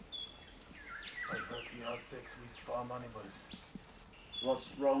colonel. I heard he has sex with farm animals. What's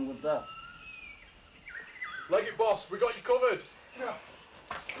wrong with that? Leg it, boss. We got you covered.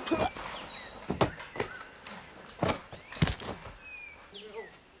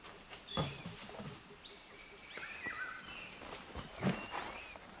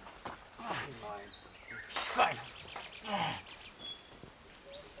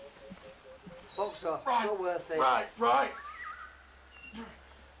 boxer. It's not worth it. Right, right.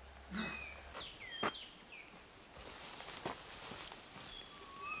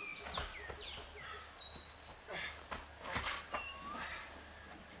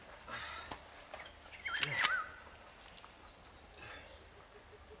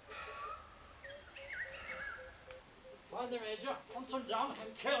 Find the Major. Hunt him down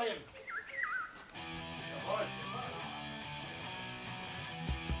and kill him.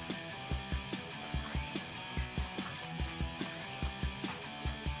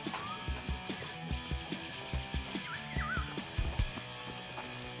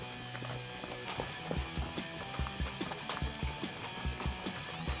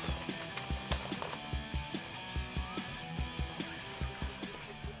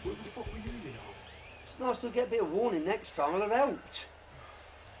 What the fuck were you doing? It's nice to get a bit of warning next time. I'll have helped.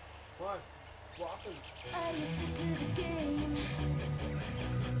 Why? What happened? Are you sick of the game?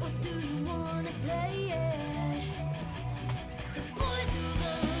 Or do you wanna play it? The boys who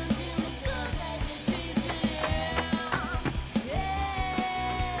go hunting, the girls that they're chasing. Yeah.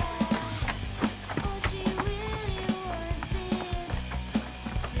 All she really wants is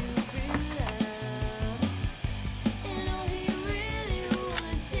to be loved. And all he really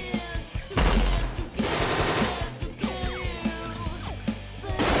wants is to get you.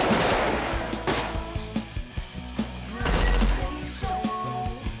 But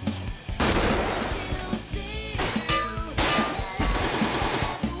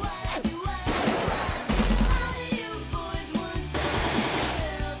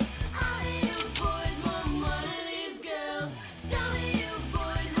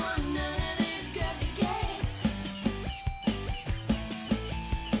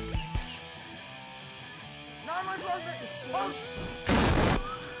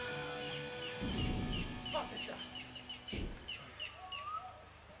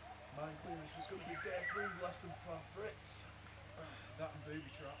My clearance was going to be Dare 3's lesson for Fritz. That and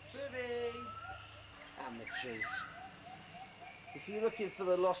booby traps. Boobies! Amateurs. If you're looking for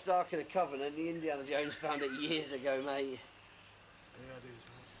the lost Ark of the Covenant, the Indiana Jones found it years ago, mate. Any ideas,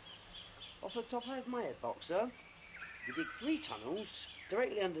 mate? Off the top of my head, Boxer, you dig 3 tunnels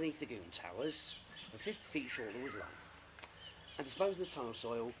directly underneath the goon towers and 50 feet short of the wood line, and dispose of the tunnel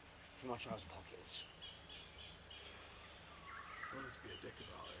soil from my trouser pockets. Well, let's be a dick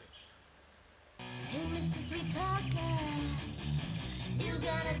about it. Hey, Mr. Sweet Talker, you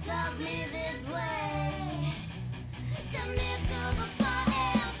gotta talk me this way. Tell me to the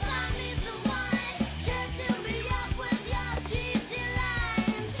fire, find me someone, just fill me up with your cheesy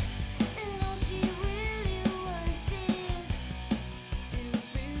lines. And all she really wants is to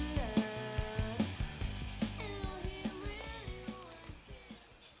be loved. And all he really wants is...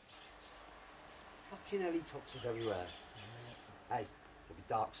 Fucking helicopters everywhere. Hey, it'll be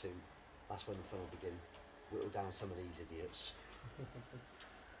dark soon. That's when the fun will begin. Whittle down some of these idiots.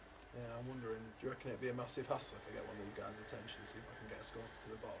 Yeah, I'm wondering, do you reckon it'd be a massive hassle if I get one of these guys' attention, see if I can get escorted to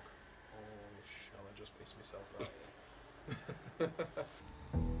the bog? Or shall I just piss myself out here?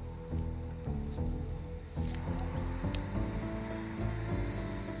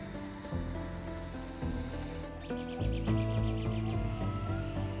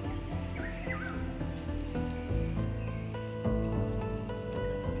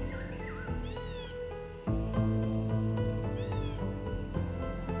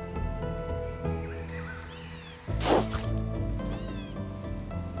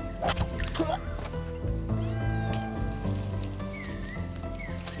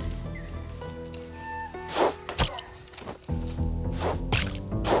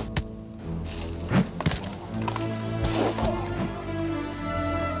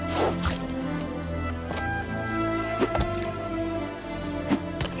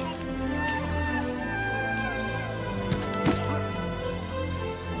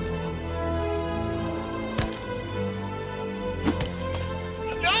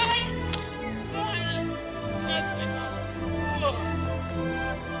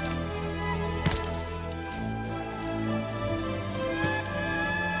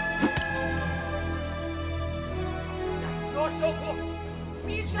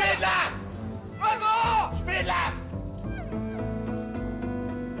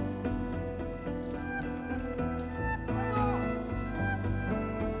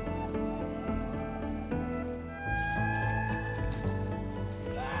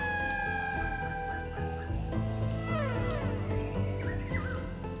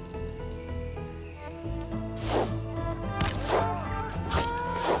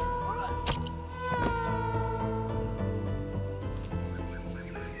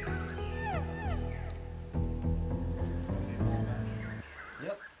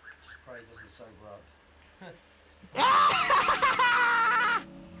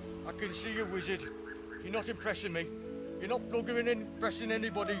 can see you, wizard. You're not impressing me. You're not buggering in, impressing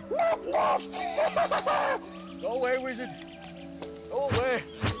anybody. Go away, wizard. Go away.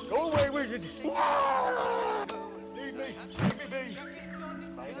 Go away, wizard. Leave me. Leave me be.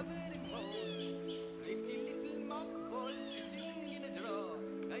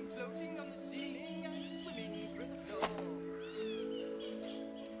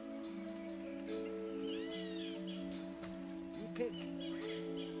 You pick.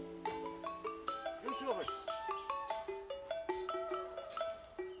 You two of us.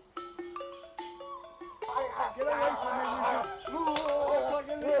 Get away from me, wizard. I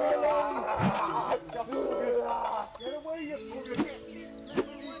can't leave me alone. Get away, you bugger.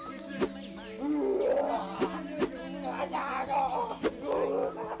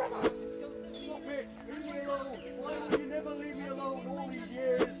 Stop it. Leave me alone. Why would you never leave me alone all these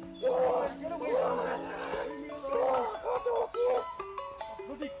years? Get away from me. Leave me alone. I'll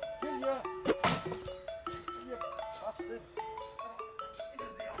bloody kill you. You bastard.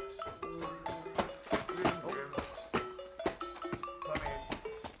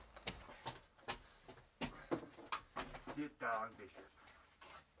 Sit down, Bishop.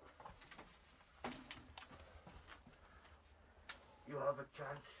 You have a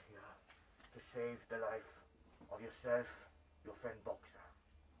chance here to save the life of yourself, your friend Boxer,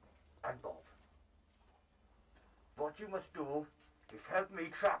 and Bob. What you must do is help me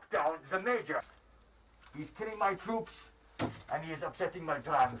track down the Major. He's killing my troops, and he is upsetting my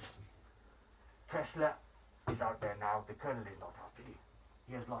plans. Kessler is out there now. The Colonel is not happy.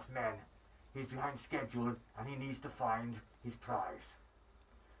 He has lost men. He's behind schedule, and he needs to find his prize.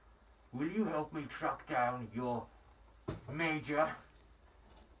 Will you help me track down your Major?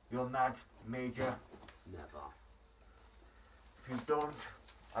 Your mad Major? Never. If you don't,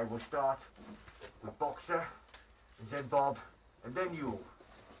 I will start with Boxer, and then Bob, and then you,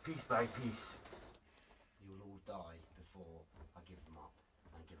 piece by piece. You will all die before I give them up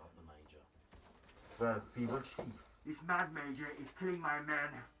and give up the Major. Well, we will see. This mad Major is killing my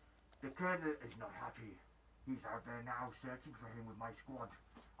men. The Colonel is not happy. He's out there now searching for him with my squad.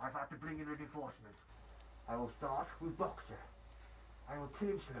 I've had to bring in reinforcements. I will start with Boxer. I will kill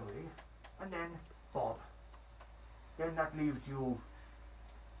him slowly, and then Bob. Then that leaves you.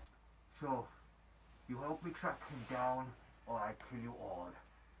 So, you help me track him down, or I kill you all.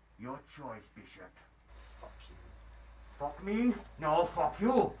 Your choice, Bishop. Fuck you. Fuck me? No, fuck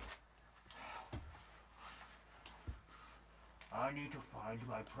you. I need to find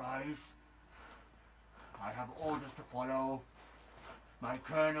my prize. I have orders to follow. My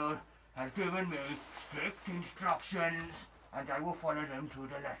colonel has given me strict instructions, and I will follow them to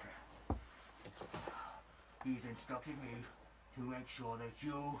the letter. He's instructed me to make sure that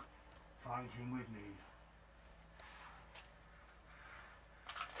you find him with me.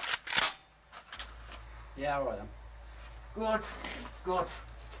 Yeah, alright then. Good, good.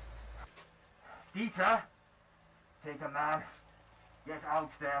 Dieter, take a man, get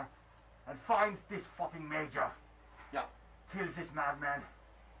out there, and finds this fucking Major. Yeah. Kills this madman.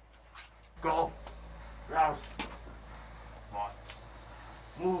 Go. Rouse. What?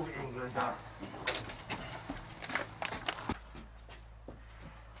 Move England out.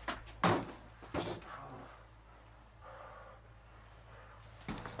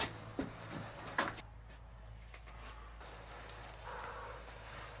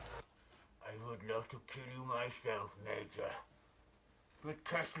 I would love to kill you myself, Major. But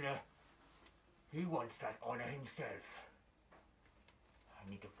Kessler, he wants that honor himself. I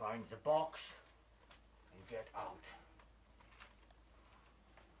need to find the box and get out.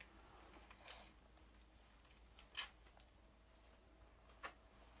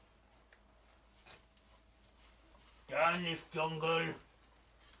 Down this jungle.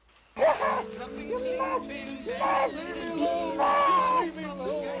 I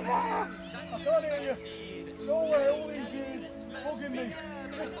can't hear you. Go away all these years. Bugging me.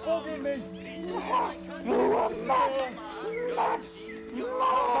 Just bugging me. You are mad.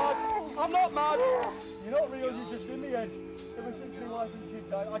 I'm not mad. You're not real, you're just in the head. Ever since my wife and kid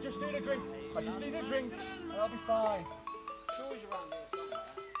died, I just need a drink. I just need a drink and I'll be fine. Sure he's around here somewhere.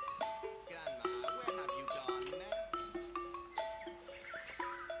 Grandma, where have you gone, man?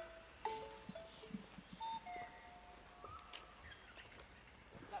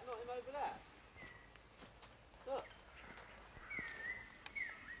 That not him over there? Look.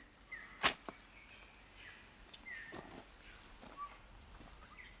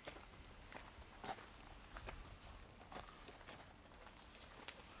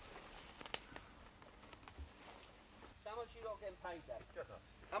 How much you lot getting paid then?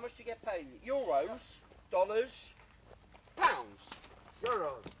 How much do you get paid? Euros? Dollars? Pounds?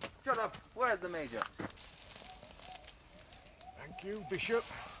 Euros. Shut up. Where's the Major? Thank you, Bishop.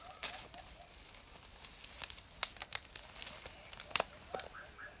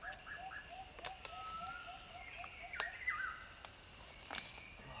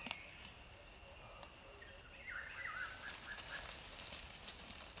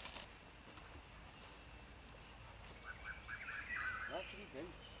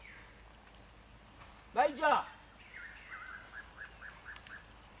 Major!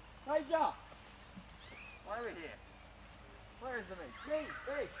 Major! Why are we here? Where is the Major?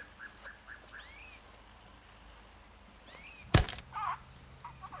 Me!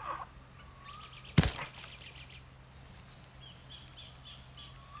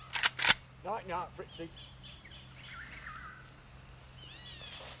 Night, night, Fritzy.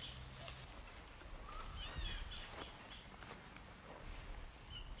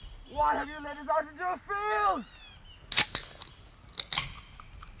 Why have you let us out into a field?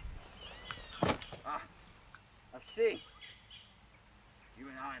 Ah, I see. You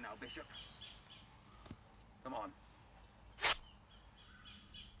and I now, Bishop. Come on.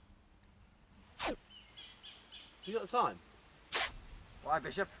 You got the time? Why,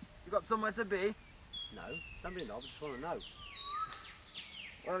 Bishop? You got somewhere to be? No, don't be knob, I just want to know.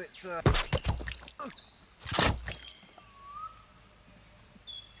 Well, it's,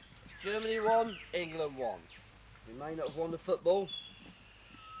 Germany won, England won. We may not have won the football,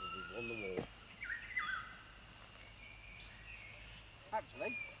 but we've won the war.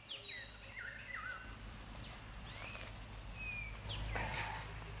 actually,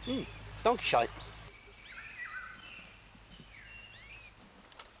 Donkey shite.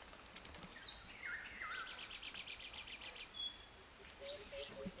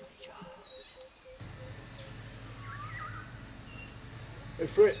 Hey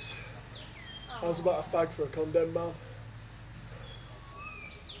Fritz, how's about a fag for a condemned man?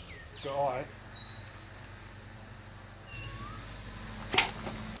 Go alright.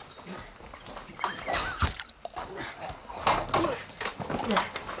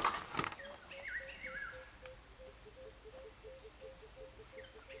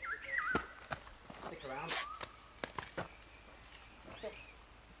 stick around.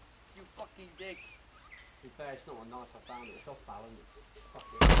 You fucking dick. To be fair, it's not a knife I found, it's off balance.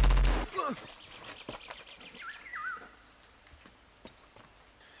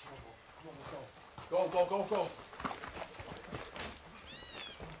 Go, go, go, go.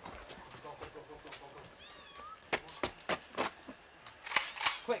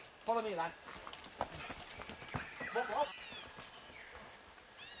 Quick, follow me, lads. What?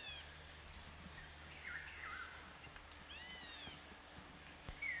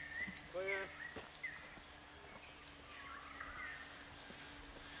 Clear.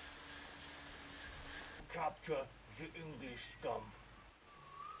 Capture the English scum.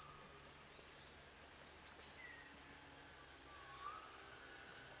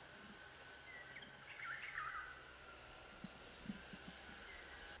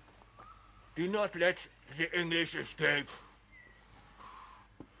 Do not let the English escape.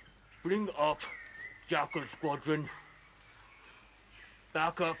 Bring up Jackal Squadron.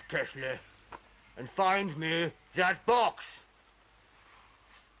 Back up Kessler. And find me that box.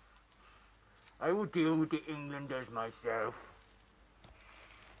 I will deal with the Englanders myself.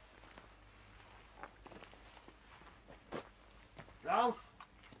 Rouse!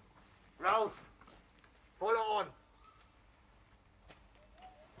 Rouse! Follow on!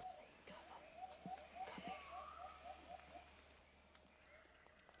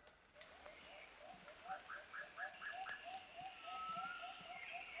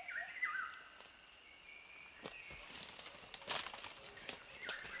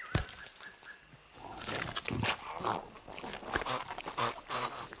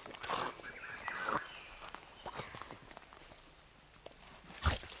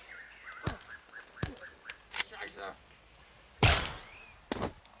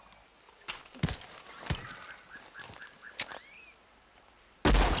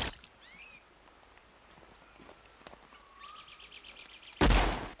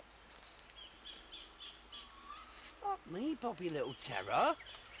 Me, Bobby Little Terror.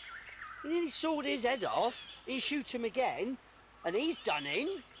 He nearly sawed his head off. He shoot him again, and he's done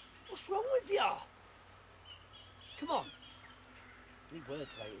in. What's wrong with ya? Come on. Any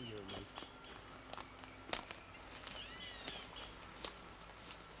words later, you and me.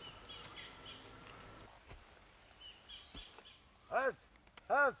 Halt!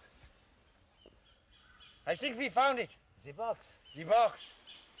 Halt! I think we found it. The box. The box.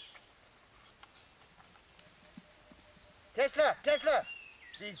 Kessler! Kessler!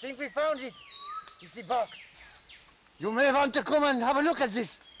 We think we found it. It's the box. You may want to come and have a look at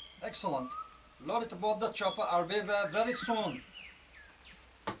this. Excellent. Load it aboard the chopper. I'll be there very soon.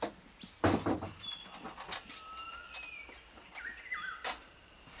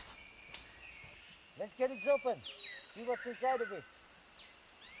 Let's get it open. See what's inside of it.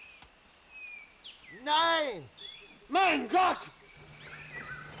 9! Mein Gott!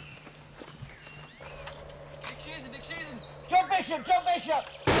 Big season, big season. John Bishop, John Bishop!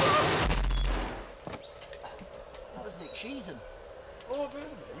 That was Nick Sheehan. Oh, really?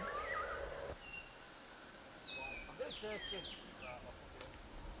 I'm going to search it.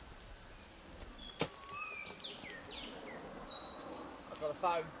 I've got a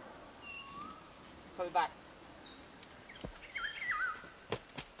phone. Coming back.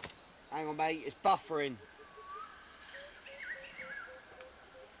 Hang on, mate, it's buffering.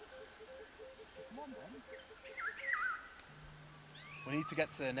 Come on, then. We need to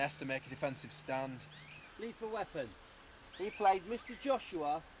get to the nest to make a defensive stand. Lethal Weapon. He played Mr.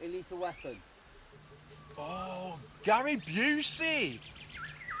 Joshua in Lethal Weapon. Oh, Gary Busey!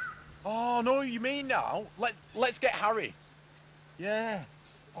 Oh, no, you mean now? Let's get Harry. Yeah.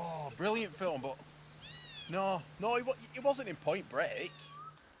 Oh, brilliant film, but... No, he wasn't in Point Break.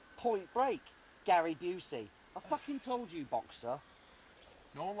 Point Break. Gary Busey. I fucking told you, Boxer.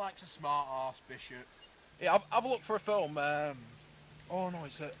 No one likes a smart arse, Bishop. Yeah, have a look for a film. Oh no,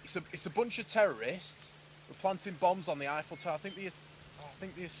 it's a bunch of terrorists who are planting bombs on the Eiffel Tower. I think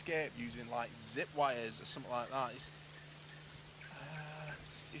they escaped using like zip wires or something like that.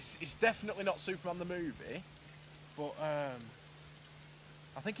 It's definitely not Superman the movie, but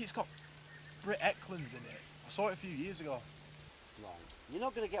I think it's got Britt Eklund's in it. I saw it a few years ago. Right. You're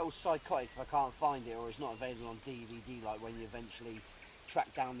not going to get all psychotic if I can't find it or it's not available on DVD like when you eventually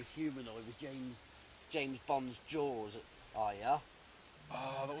track down the humanoid with James Bond's Jaws, are ya?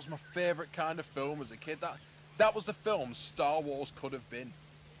 Oh, that was my favourite kind of film as a kid. That was the film Star Wars could have been.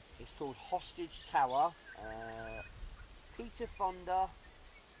 It's called Hostage Tower. Peter Fonda,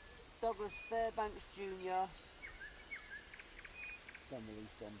 Douglas Fairbanks Jr. Then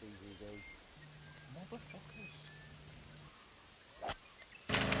released on DVD. Motherfuckers.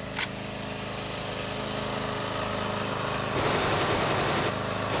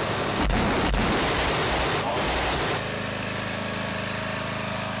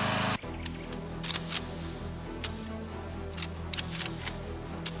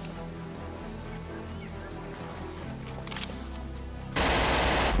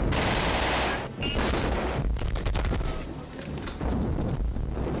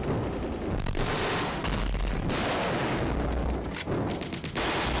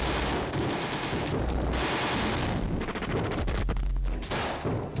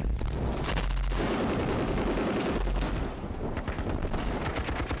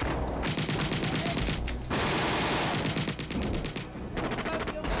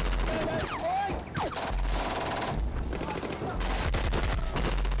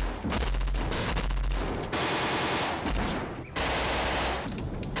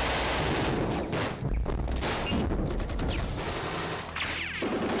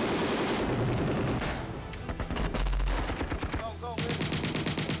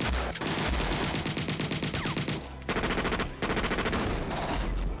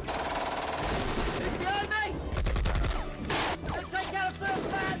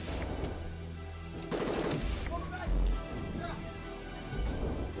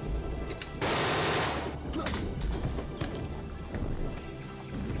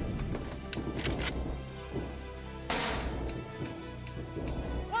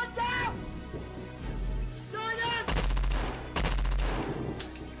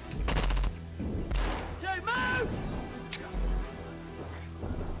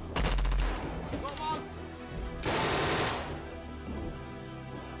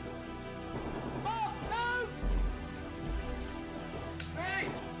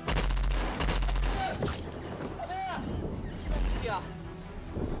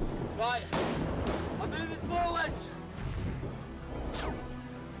 Right, I'm moving forward.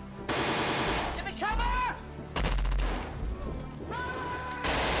 Give me cover!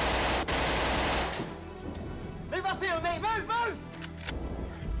 Move up here with me, move!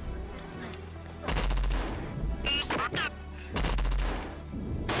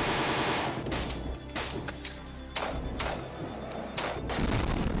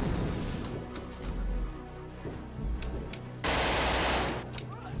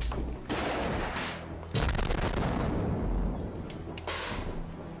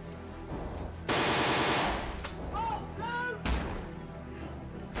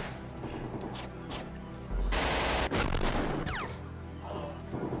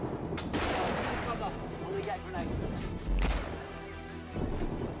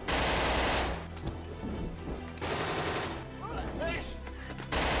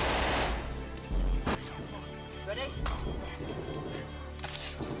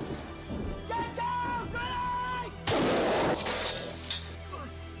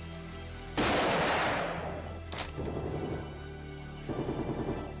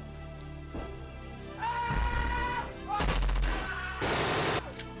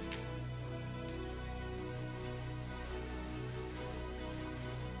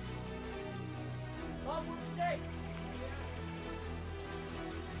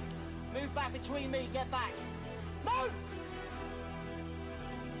 Move back between me, get back. Move!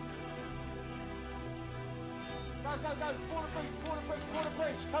 Go, go, go, quarter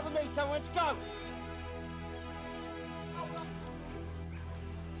bridge, cover me, tell me when to go.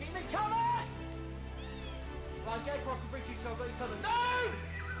 Keep me covered! Right, get across the bridge, so I've got you covered. No!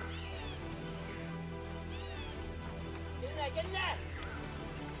 Get in there, get in there!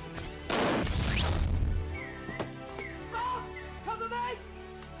 Rob! Cover me!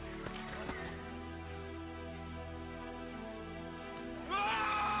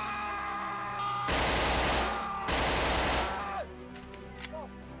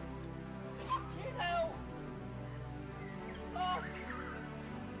 Fucking hell! Bob!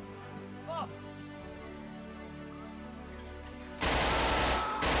 Bob!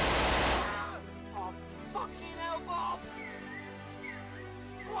 Oh, fucking hell, Bob!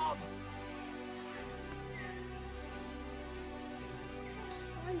 Bob!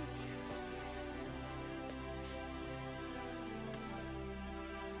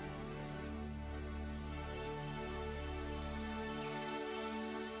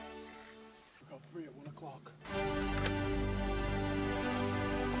 We've got 3 at 1 o'clock. 3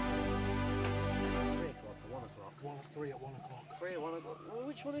 o'clock or 1 o'clock? 3 at 1 o'clock. 3 at 1 o'clock. Well,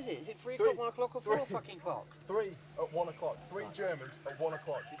 which one is it? Is it 3 Three. o'clock, 1 o'clock, or 4 fucking o'clock? 3 at 1 o'clock. 3 Germans at 1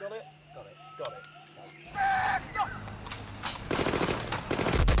 o'clock. You got it? Got it. Got it.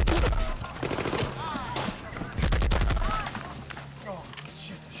 Oh,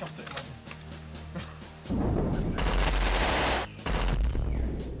 shit, I shot it.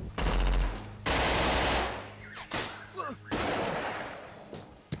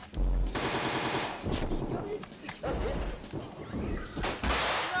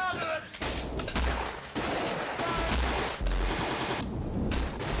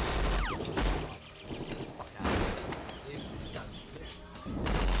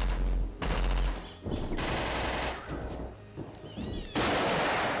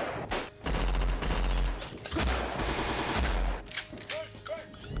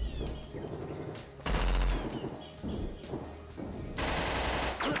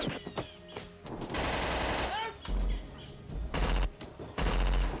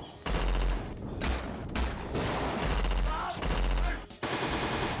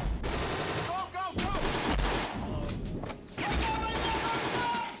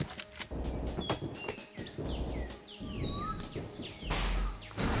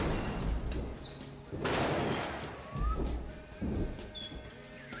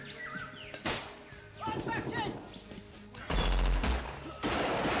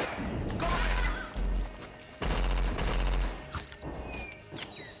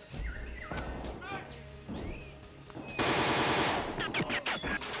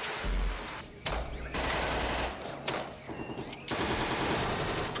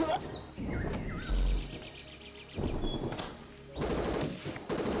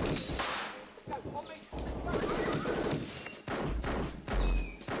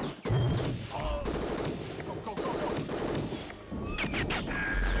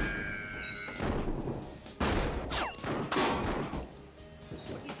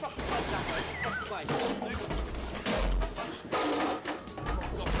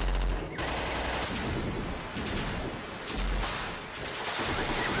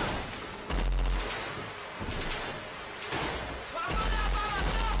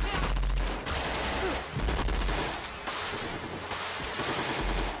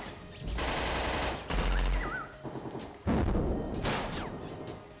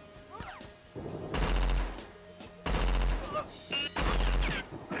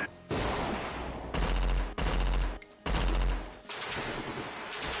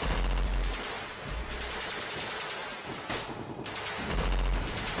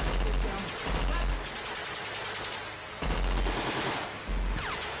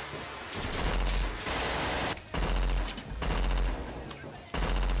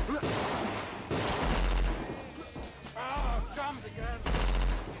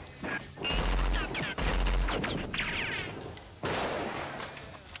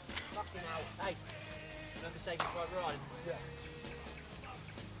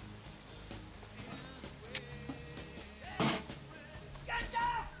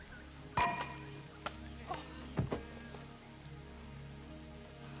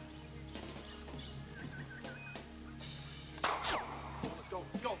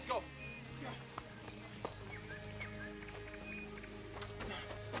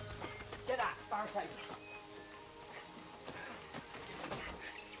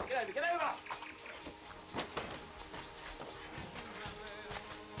 Get over!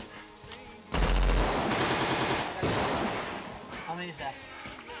 How many is there?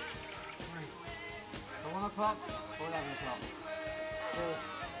 o'clock or 11 o'clock?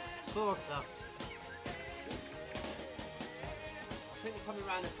 4 o'clock. I think they're coming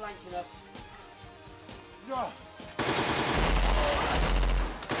round and flanking us. Yeah.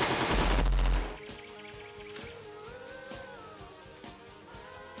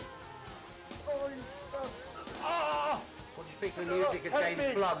 What do you think of the music of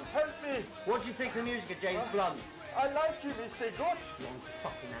James Blunt? Help me! What do you think of the music of James Blunt? I like you, Mr. Gosh. Long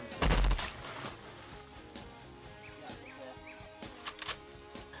fucking answer.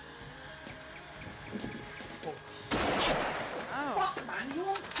 Fuck, man, you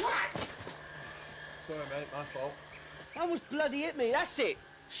on crack! Sorry, mate, my fault. That was bloody hit me, that's it.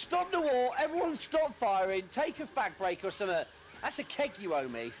 Stop the war, everyone stop firing, take a fag break or something. That's a keg you owe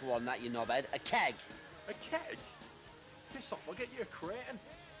me for one, that you knobhead. A keg. A keg? Piss off, I'll get you a crate. And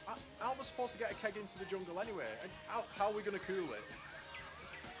how am I supposed to get a keg into the jungle anyway? And how are we going to cool it?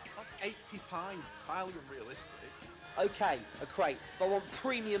 That's 80 pints, highly unrealistic. Okay, a crate, but I want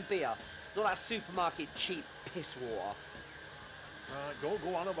premium beer, not that supermarket cheap piss water. Right,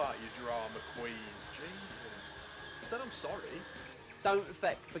 go on about your drama queen. Jesus. Said I'm sorry. Don't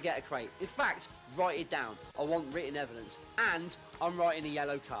forget a crate. In fact, write it down. I want written evidence. And I'm writing a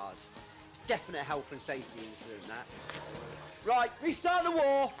yellow card. Definite health and safety incident, that. Right, restart the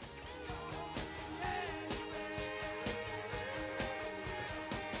war!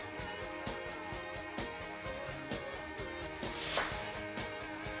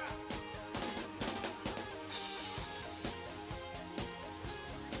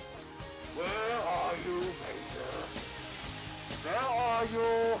 Where are you, Major? Where are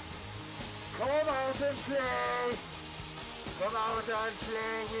you? Come out and play! Come out and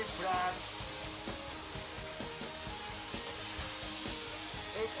play with France!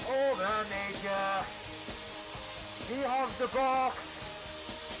 It's over, Major! We have the box!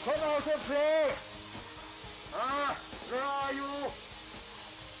 Come out and play! Where are you?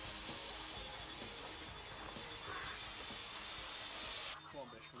 Come on,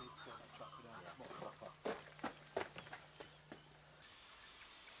 Bish, we need to put that chopper down.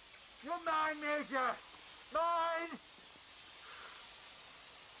 You're mine, Major! Mine!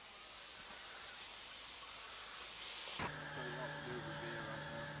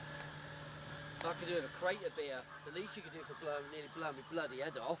 I could do with a crate of beer. The least you could do for nearly blowing my bloody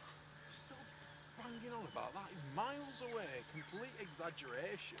head off. Still banging on about that. It's miles away. Complete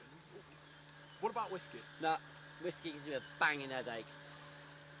exaggeration. What about whiskey? Nah, whiskey gives me a banging headache.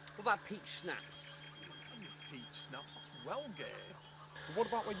 What about peach schnapps? Peach snaps, that's well gay. But what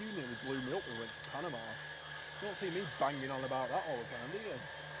about when you nearly blew me up when we went to Panama? Don't see me banging on about that all the time, do you?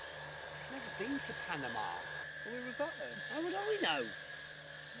 Never been to Panama. Well, who was that then? How would I know?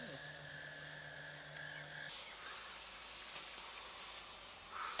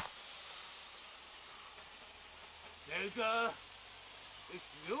 Major, it's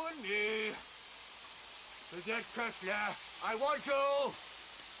you and me. Forget Kessler. I want you.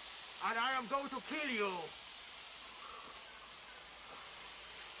 And I am going to kill you.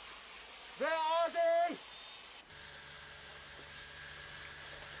 Where are they?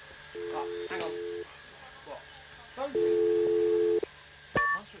 Oh, hang on. What? Don't you?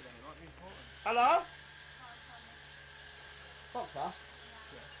 Answer it then, it might be important. Hello? Boxer?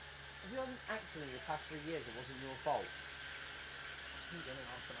 Yeah. Have you had an accident in the past 3 years that wasn't your fault? It's me done in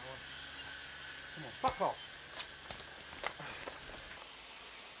half an hour. Come on, fuck off.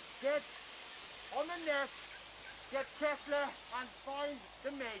 Get on the nest. Get Kessler and find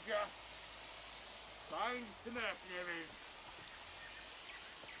the Major. Find the mercenaries.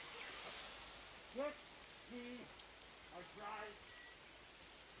 Get me a try.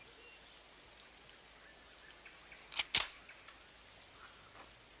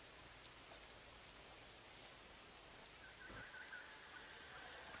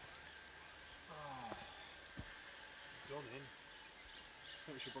 Done in. I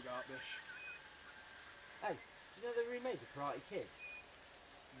think we should book out, Bish. Hey, you know they remade the Karate Kid?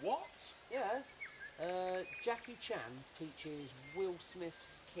 What? Yeah. Jackie Chan teaches Will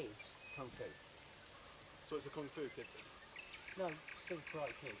Smith's kids Kung Fu. So it's a Kung Fu kid thing? No, still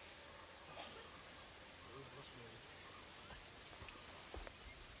Karate Kid.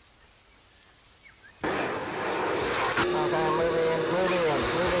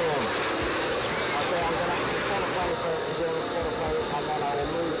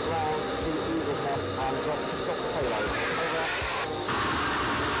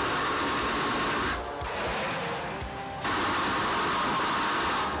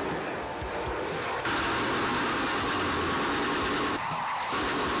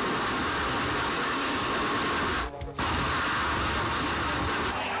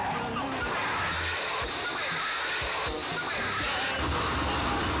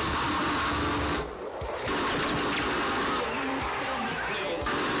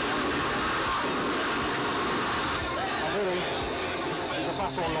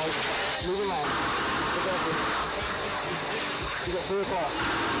 on, mate. Move around. You got 3 o'clock.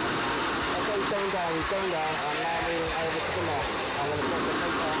 Okay, he's going down, and now moving over to the left. I'm going to put the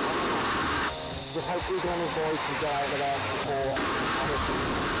paper on the left. Just hope Eagle and his boys can get out of there before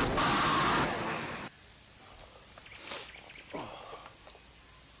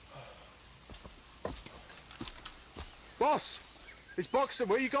Boss! It's Boxer,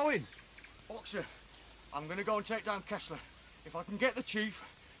 where are you going? Boxer, I'm going to go and take down Kessler. If I can get the chief,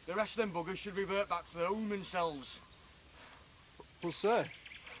 the rest of them buggers should revert back to their own themselves. Well, sir,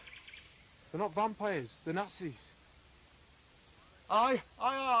 they're not vampires, they're Nazis. I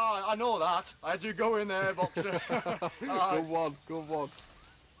know that. I do go in there, Boxer. Good one, good one.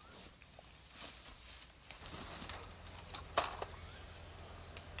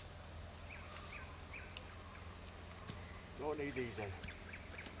 Don't need these then.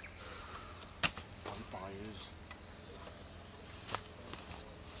 Vampires.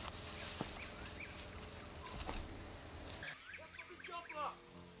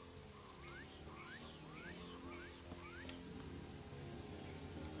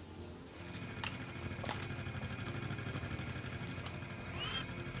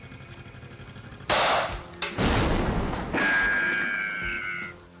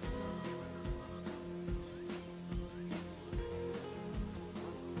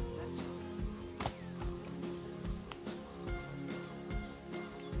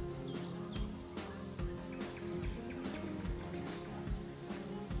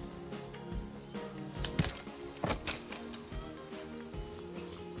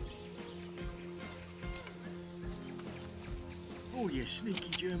 Oh, you sneaky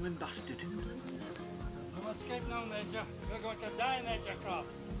German bastard. There's no escape now, Major. We're going to die, Major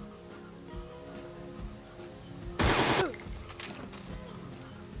Cross.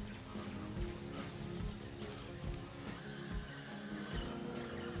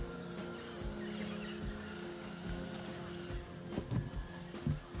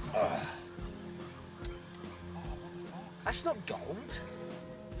 That's not gold.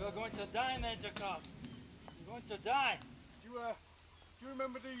 You're going to die, Major Cross. You're going to die. Do you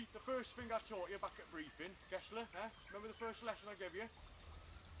remember the first thing I taught you back at briefing, Kessler? Remember the first lesson I gave you?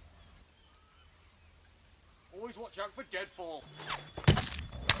 Always watch out for deadfall.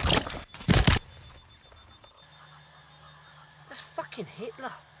 That's fucking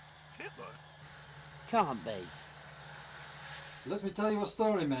Hitler. Hitler? Can't be. Let me tell you a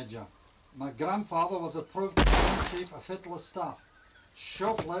story, Major. My grandfather was approved Command Chief of Hitler's staff.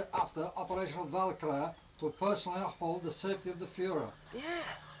 Shortly after Operational Valkyrie, to personally uphold the safety of the Führer. Yeah.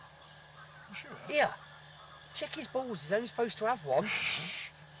 Sure. Here. Check his balls. He's only supposed to have one.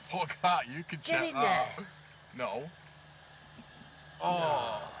 Fuck that, you can Get check in that. there. No.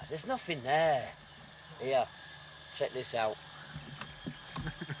 No, there's nothing there. Here. Check this out.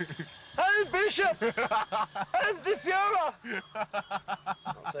 Hey, Bishop! I'm the Führer!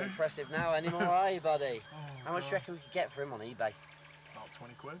 Not so impressive now anymore, are you, buddy? How much do you reckon we could get for him on eBay? About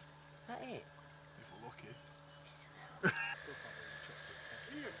 20 quid, That it? if we're lucky.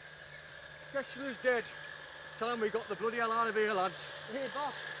 Here. Kessler's dead. It's time we got the bloody hell out of here, lads. Here,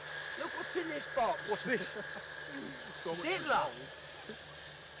 boss. Look what's in this box. What's this? So It's much Hitler. gold.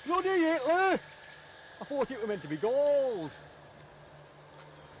 Bloody Hitler! I thought it was meant to be gold.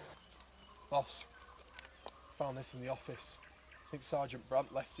 Boss, found this in the office. I think Sergeant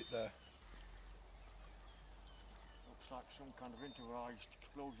Brandt left it there. Looks like some kind of improvised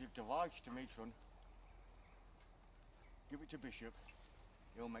explosive device to me, son. Give it to Bishop.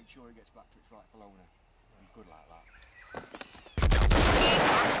 He'll make sure it gets back to its rightful owner. He's good like that.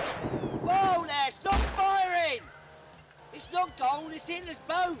 Whoa there, stop firing! It's not gold, it's Hitler's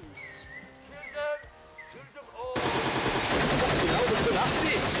bones. Shoot them all. Fucking hell, look at that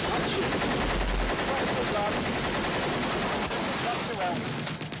bit. Action. That's the one.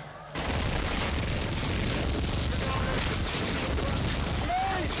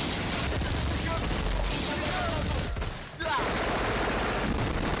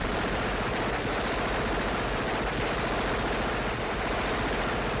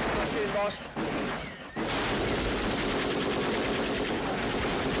 Boss.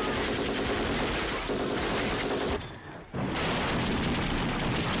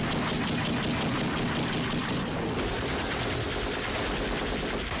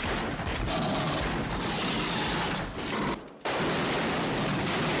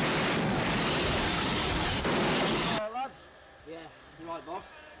 Lads, Yeah, you right, boss?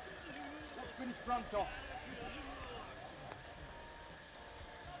 let's finish Brandt off.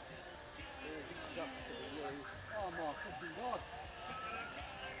 Sucks to be you. Oh my fucking god.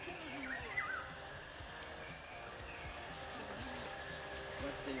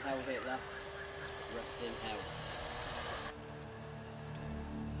 Hitler. Rest in hell.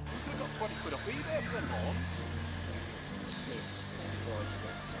 You could have got 20 quid off eBay for them horns. This is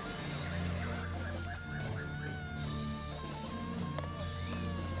priceless.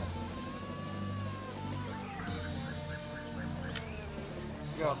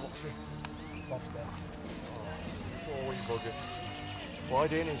 Go on, Moxie. Bob's there. Oh, you bugger. Why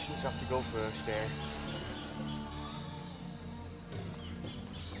didn't Instance have to go first there?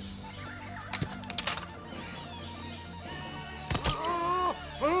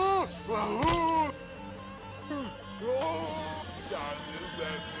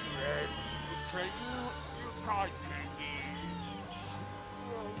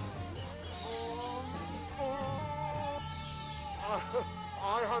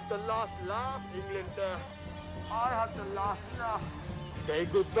 I have the last laugh, Englander. I have the last laugh. Say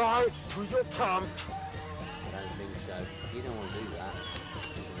goodbye to your camp. I don't think so. You don't want to do that.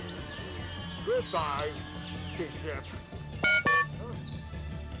 Goodbye, Bishop.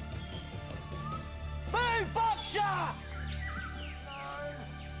 Move, boxer!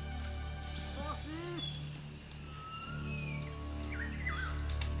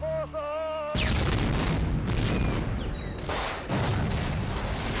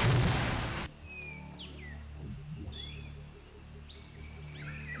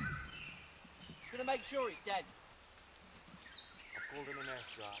 Gonna make sure it's dead. I've called in an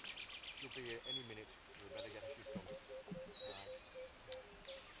airstrike. She'll be here any minute. We better get a shift on.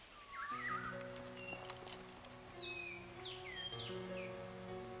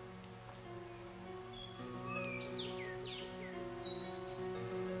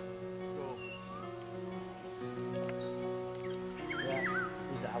 Yeah,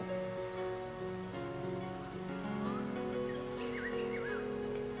 he's out.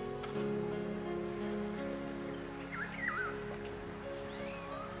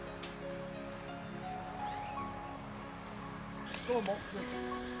 Go on, Moxie.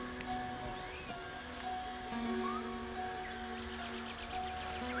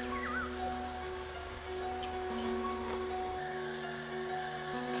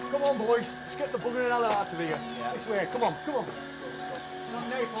 Come on, boys. Let's get the bugger and hell out of here. Yeah. This way. Come on, come on. That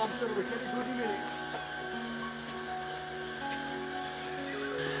napalm's going to be any good in a minute.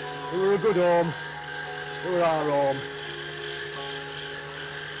 It were a good home. It were our home.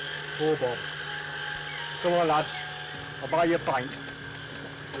 Poor Bob. Come on, lads. I'll buy you a pint.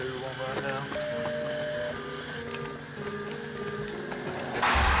 Do one right now.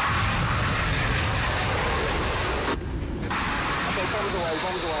 Okay, bombs away,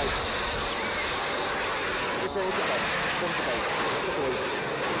 bombs away. It's all to bed. Come to bed. Good boy.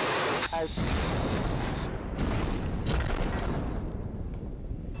 Out.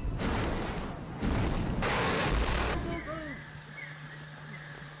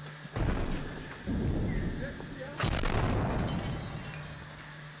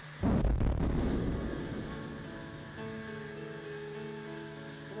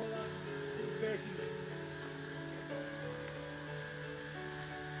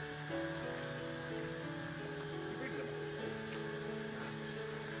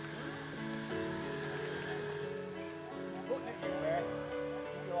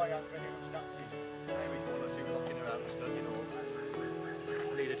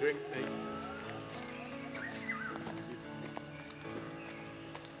 Need a drink, mate.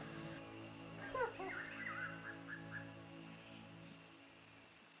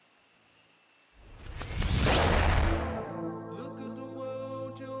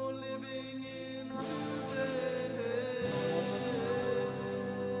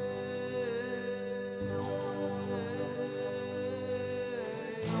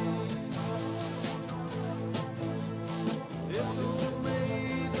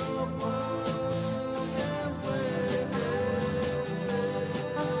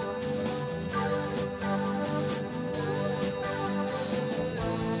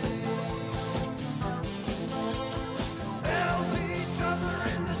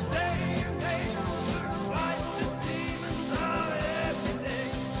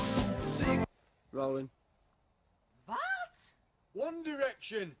 Rolling. What? One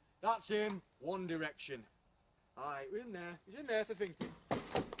Direction. That's him. One Direction. Aye, we're in there. He's in there for thinking.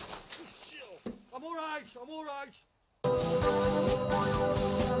 I'm alright. I'm alright.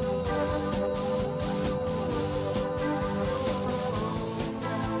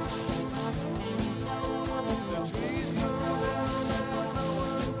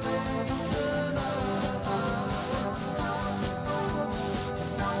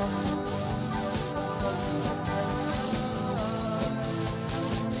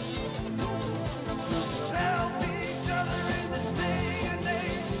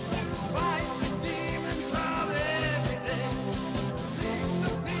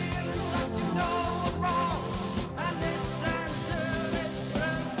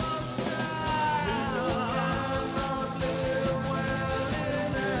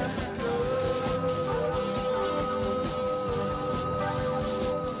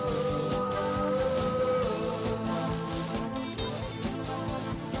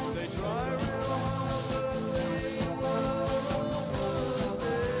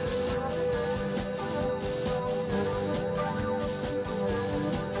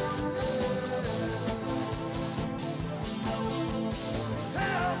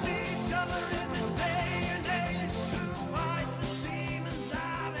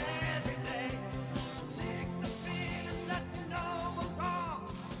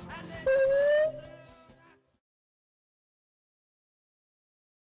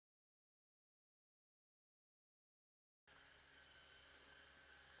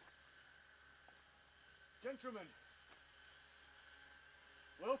 Gentlemen,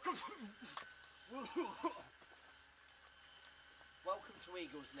 welcome. Welcome to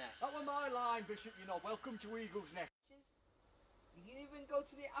Eagle's Nest. That was my line, Bishop. You know, welcome to Eagle's Nest. You can even go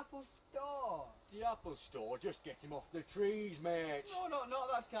to the Apple store. The Apple store, just get him off the trees, mate. No, not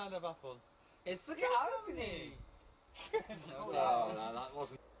that kind of apple. It's the company. No, that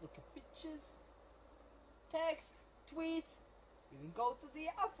wasn't. Look at pictures, text, tweet. You can go to the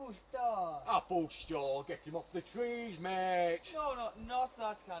Apple store. Apple store, get him off the trees, mate. No, not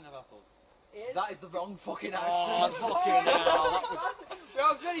that kind of apple. It's That is the wrong fucking Oh, accent. fucking hell. That was,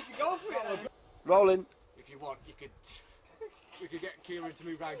 I was ready to go for it then. Rolling. if you want, you could. We could get Kieran to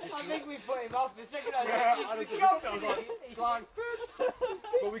move round just I a think we put him off the second I Yeah, said, I "Just think go I was for like, it." fine.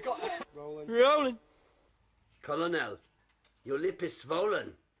 But we got. Rolling. Rolling. Colonel, your lip is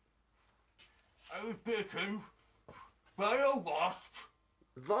swollen. I was bitten by a wasp.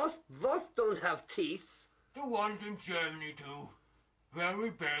 Wasps don't have teeth. The ones in Germany do. Very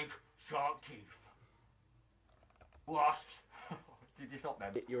big, sharp teeth. Wasps. Did you stop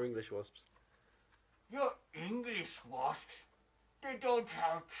them? Your English wasps. Your English wasps, they don't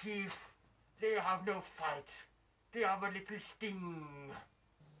have teeth. They have no fight. They have a little sting.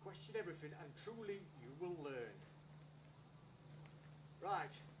 Question everything, and truly you will learn.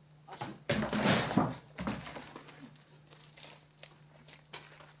 Right.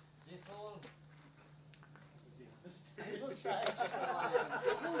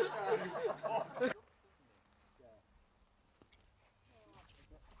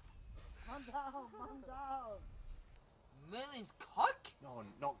 Man down. Merlin's cock? No,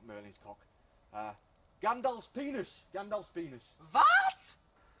 not Merlin's cock. Gandalf's penis. Gandalf's penis. What?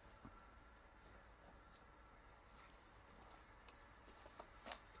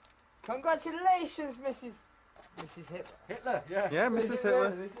 Congratulations, Mrs. Hitler. Hitler, yeah. Yeah, Mrs.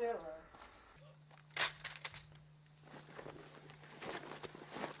 Hitler. Mrs. Hitler.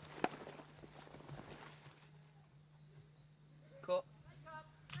 Cut.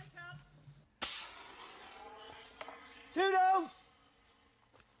 Toodles!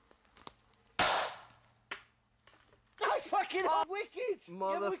 That's fucking wicked!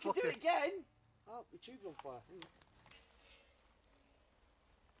 Yeah, but we can do it again. Oh, the tube's on fire.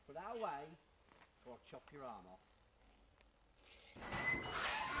 Put that away, or I'll chop your arm off.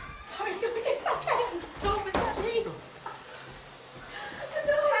 Sorry, can we do that again? Tom, was that me? The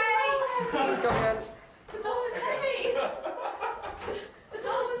door was Come again. The door was heavy. The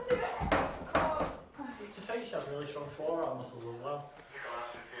door was too heavy. It's a face has really strong forearm muscles as well.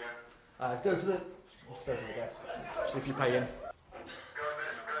 Go to the desk. See if you're paying. Just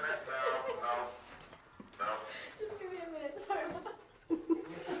give me a minute, sorry about that.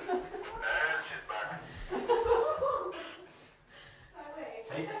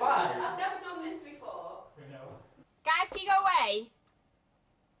 Take 5. I've never done this before. We know. Guys, can you go away?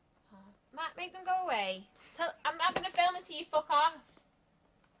 Matt, make them go away. I'm having a film until you fuck off.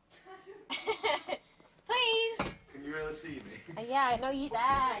 Please. Can you really see me? Yeah, I know you're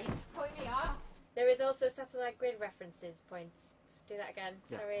there. You're just putting me off. There is also satellite grid references points. Let's do that again.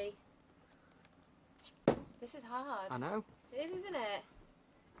 Yeah. Sorry. This is hard. I know. It is, isn't it?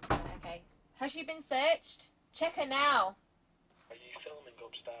 Okay. Has she been searched? Check her now. Are you filming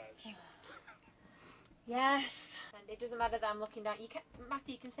upstairs? Yes. And it doesn't matter that I'm looking down. You can,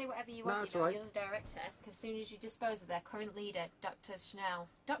 Matthew, you can say whatever you want. No, it's You know, all right. you're the director. Because as soon as you dispose of their current leader, Dr. Schnell.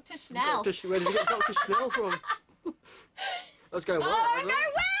 Dr. Schnell. Where did you get Dr. Schnell from? Let's go well. Oh, let's go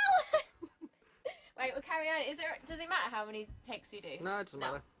well! Wait, we'll carry on. Does it matter how many takes we do? No, it doesn't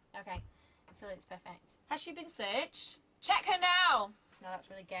matter. Okay. Until it's perfect. Has she been searched? Check her now! No, that's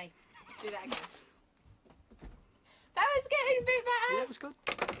really gay. Let's do that again. That was getting a bit better. Yeah, it was good.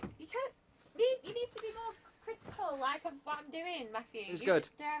 You need to be more critical, like of what I'm doing, Matthew. It was You're good.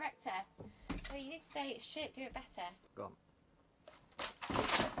 the director. No, you need to say, shit, do it better. Go on.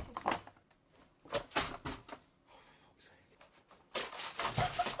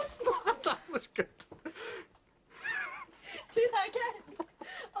 That was good. Do that again.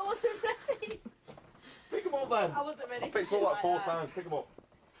 I wasn't ready. Pick them up then. I wasn't ready. I picked them up like 4 times. Pick them up.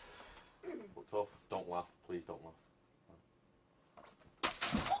 But tough. Don't laugh. Please don't laugh.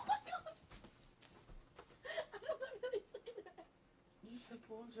 Oh my god. I don't know really fucking it. You said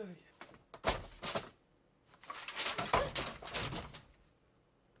laundry.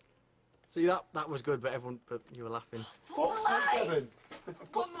 See, that was good, but you were laughing. Fuck's sake, Kevin.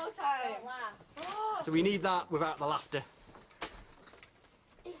 One more time. Don't laugh. Oh, So we need that without the laughter.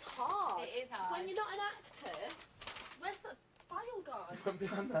 it's hard. It is hard. When you're not an actor, where's the file gone? From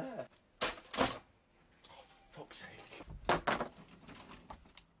behind there. Oh, for fuck's sake.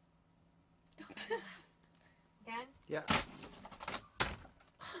 Yeah.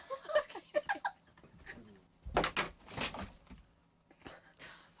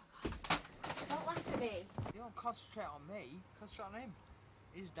 Don't laugh at me. You don't concentrate on me, concentrate on him.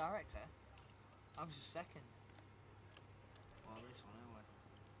 He's director. I was just second. Well, this one anyway.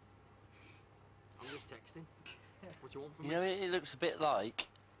 I'm just texting. What do you want from You me? know, it looks a bit like.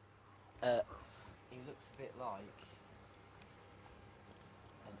 He looks a bit like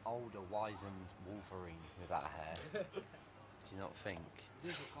an older, wizened Wolverine with that hair. Do you not think?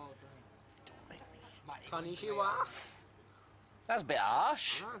 This is called Konnichiwa. That's a bit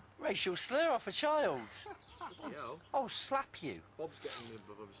harsh. Racial slur off a child. I'll slap you. Bob's getting me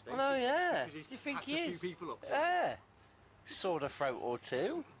above a station. Oh no, yeah. Because he's Do you think hacked he a is? few people up. Yeah. Sword a throat or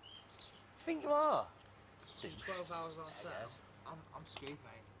two. I think you are. Douche. 12 hours on set. I'm screwed, mate.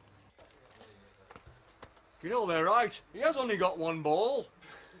 You know they're right. He has only got one ball.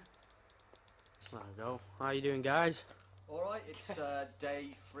 There we go. How you doing, guys? All right, it's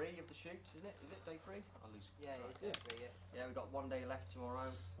day 3 of the shoot, isn't it? Is it day 3? I'll lose Yeah, it's day 3, yeah. Yeah, we've got 1 day left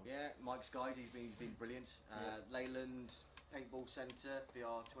tomorrow. Yeah, Mike's guys, he's been brilliant. Leyland Paintball Centre,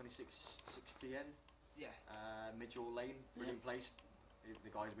 VR 2660N. Yeah. Midgewell Lane, brilliant place. The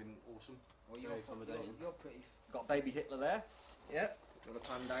guy's been awesome. Well, you're pretty. Got Baby Hitler there. Yeah. You want to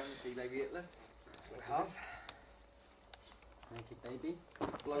pan down and see Baby Hitler? We have. Naked baby.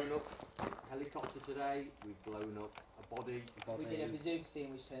 Blown up helicopter today. We've blown up a body. We did a bazooka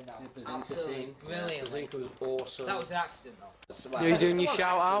scene which turned out The bazooka absolutely scene. brilliantly. Bazooka was awesome. That was an accident though. Are you doing your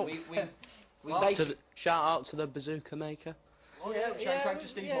shout out? We basically Shout out to the bazooka maker. Oh yeah, shout out to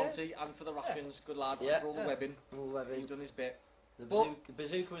Steve Monty and for the Russians, good lad, Yeah. for all the webbing. All the webbing. He's done his bit. The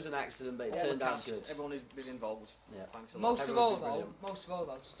bazooka was an accident, but it All the turned out cast, good. Everyone who's been involved. Yeah. Thanks a lot. Most of all Everyone's been though,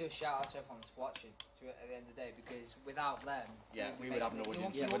 brilliant. just do a shout out to everyone that's watching at the end of the day, because without them, Yeah, you'd be we would have making no it-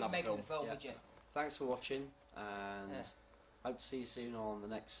 audience, You we wouldn't wouldn't be have a making the film, Yeah. would you? Thanks for watching, and Yeah. hope to see you soon on the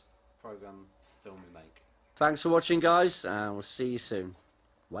next film we make. Thanks for watching, guys, and we'll see you soon.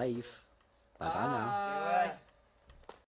 Wave. Bye bye now. Bye.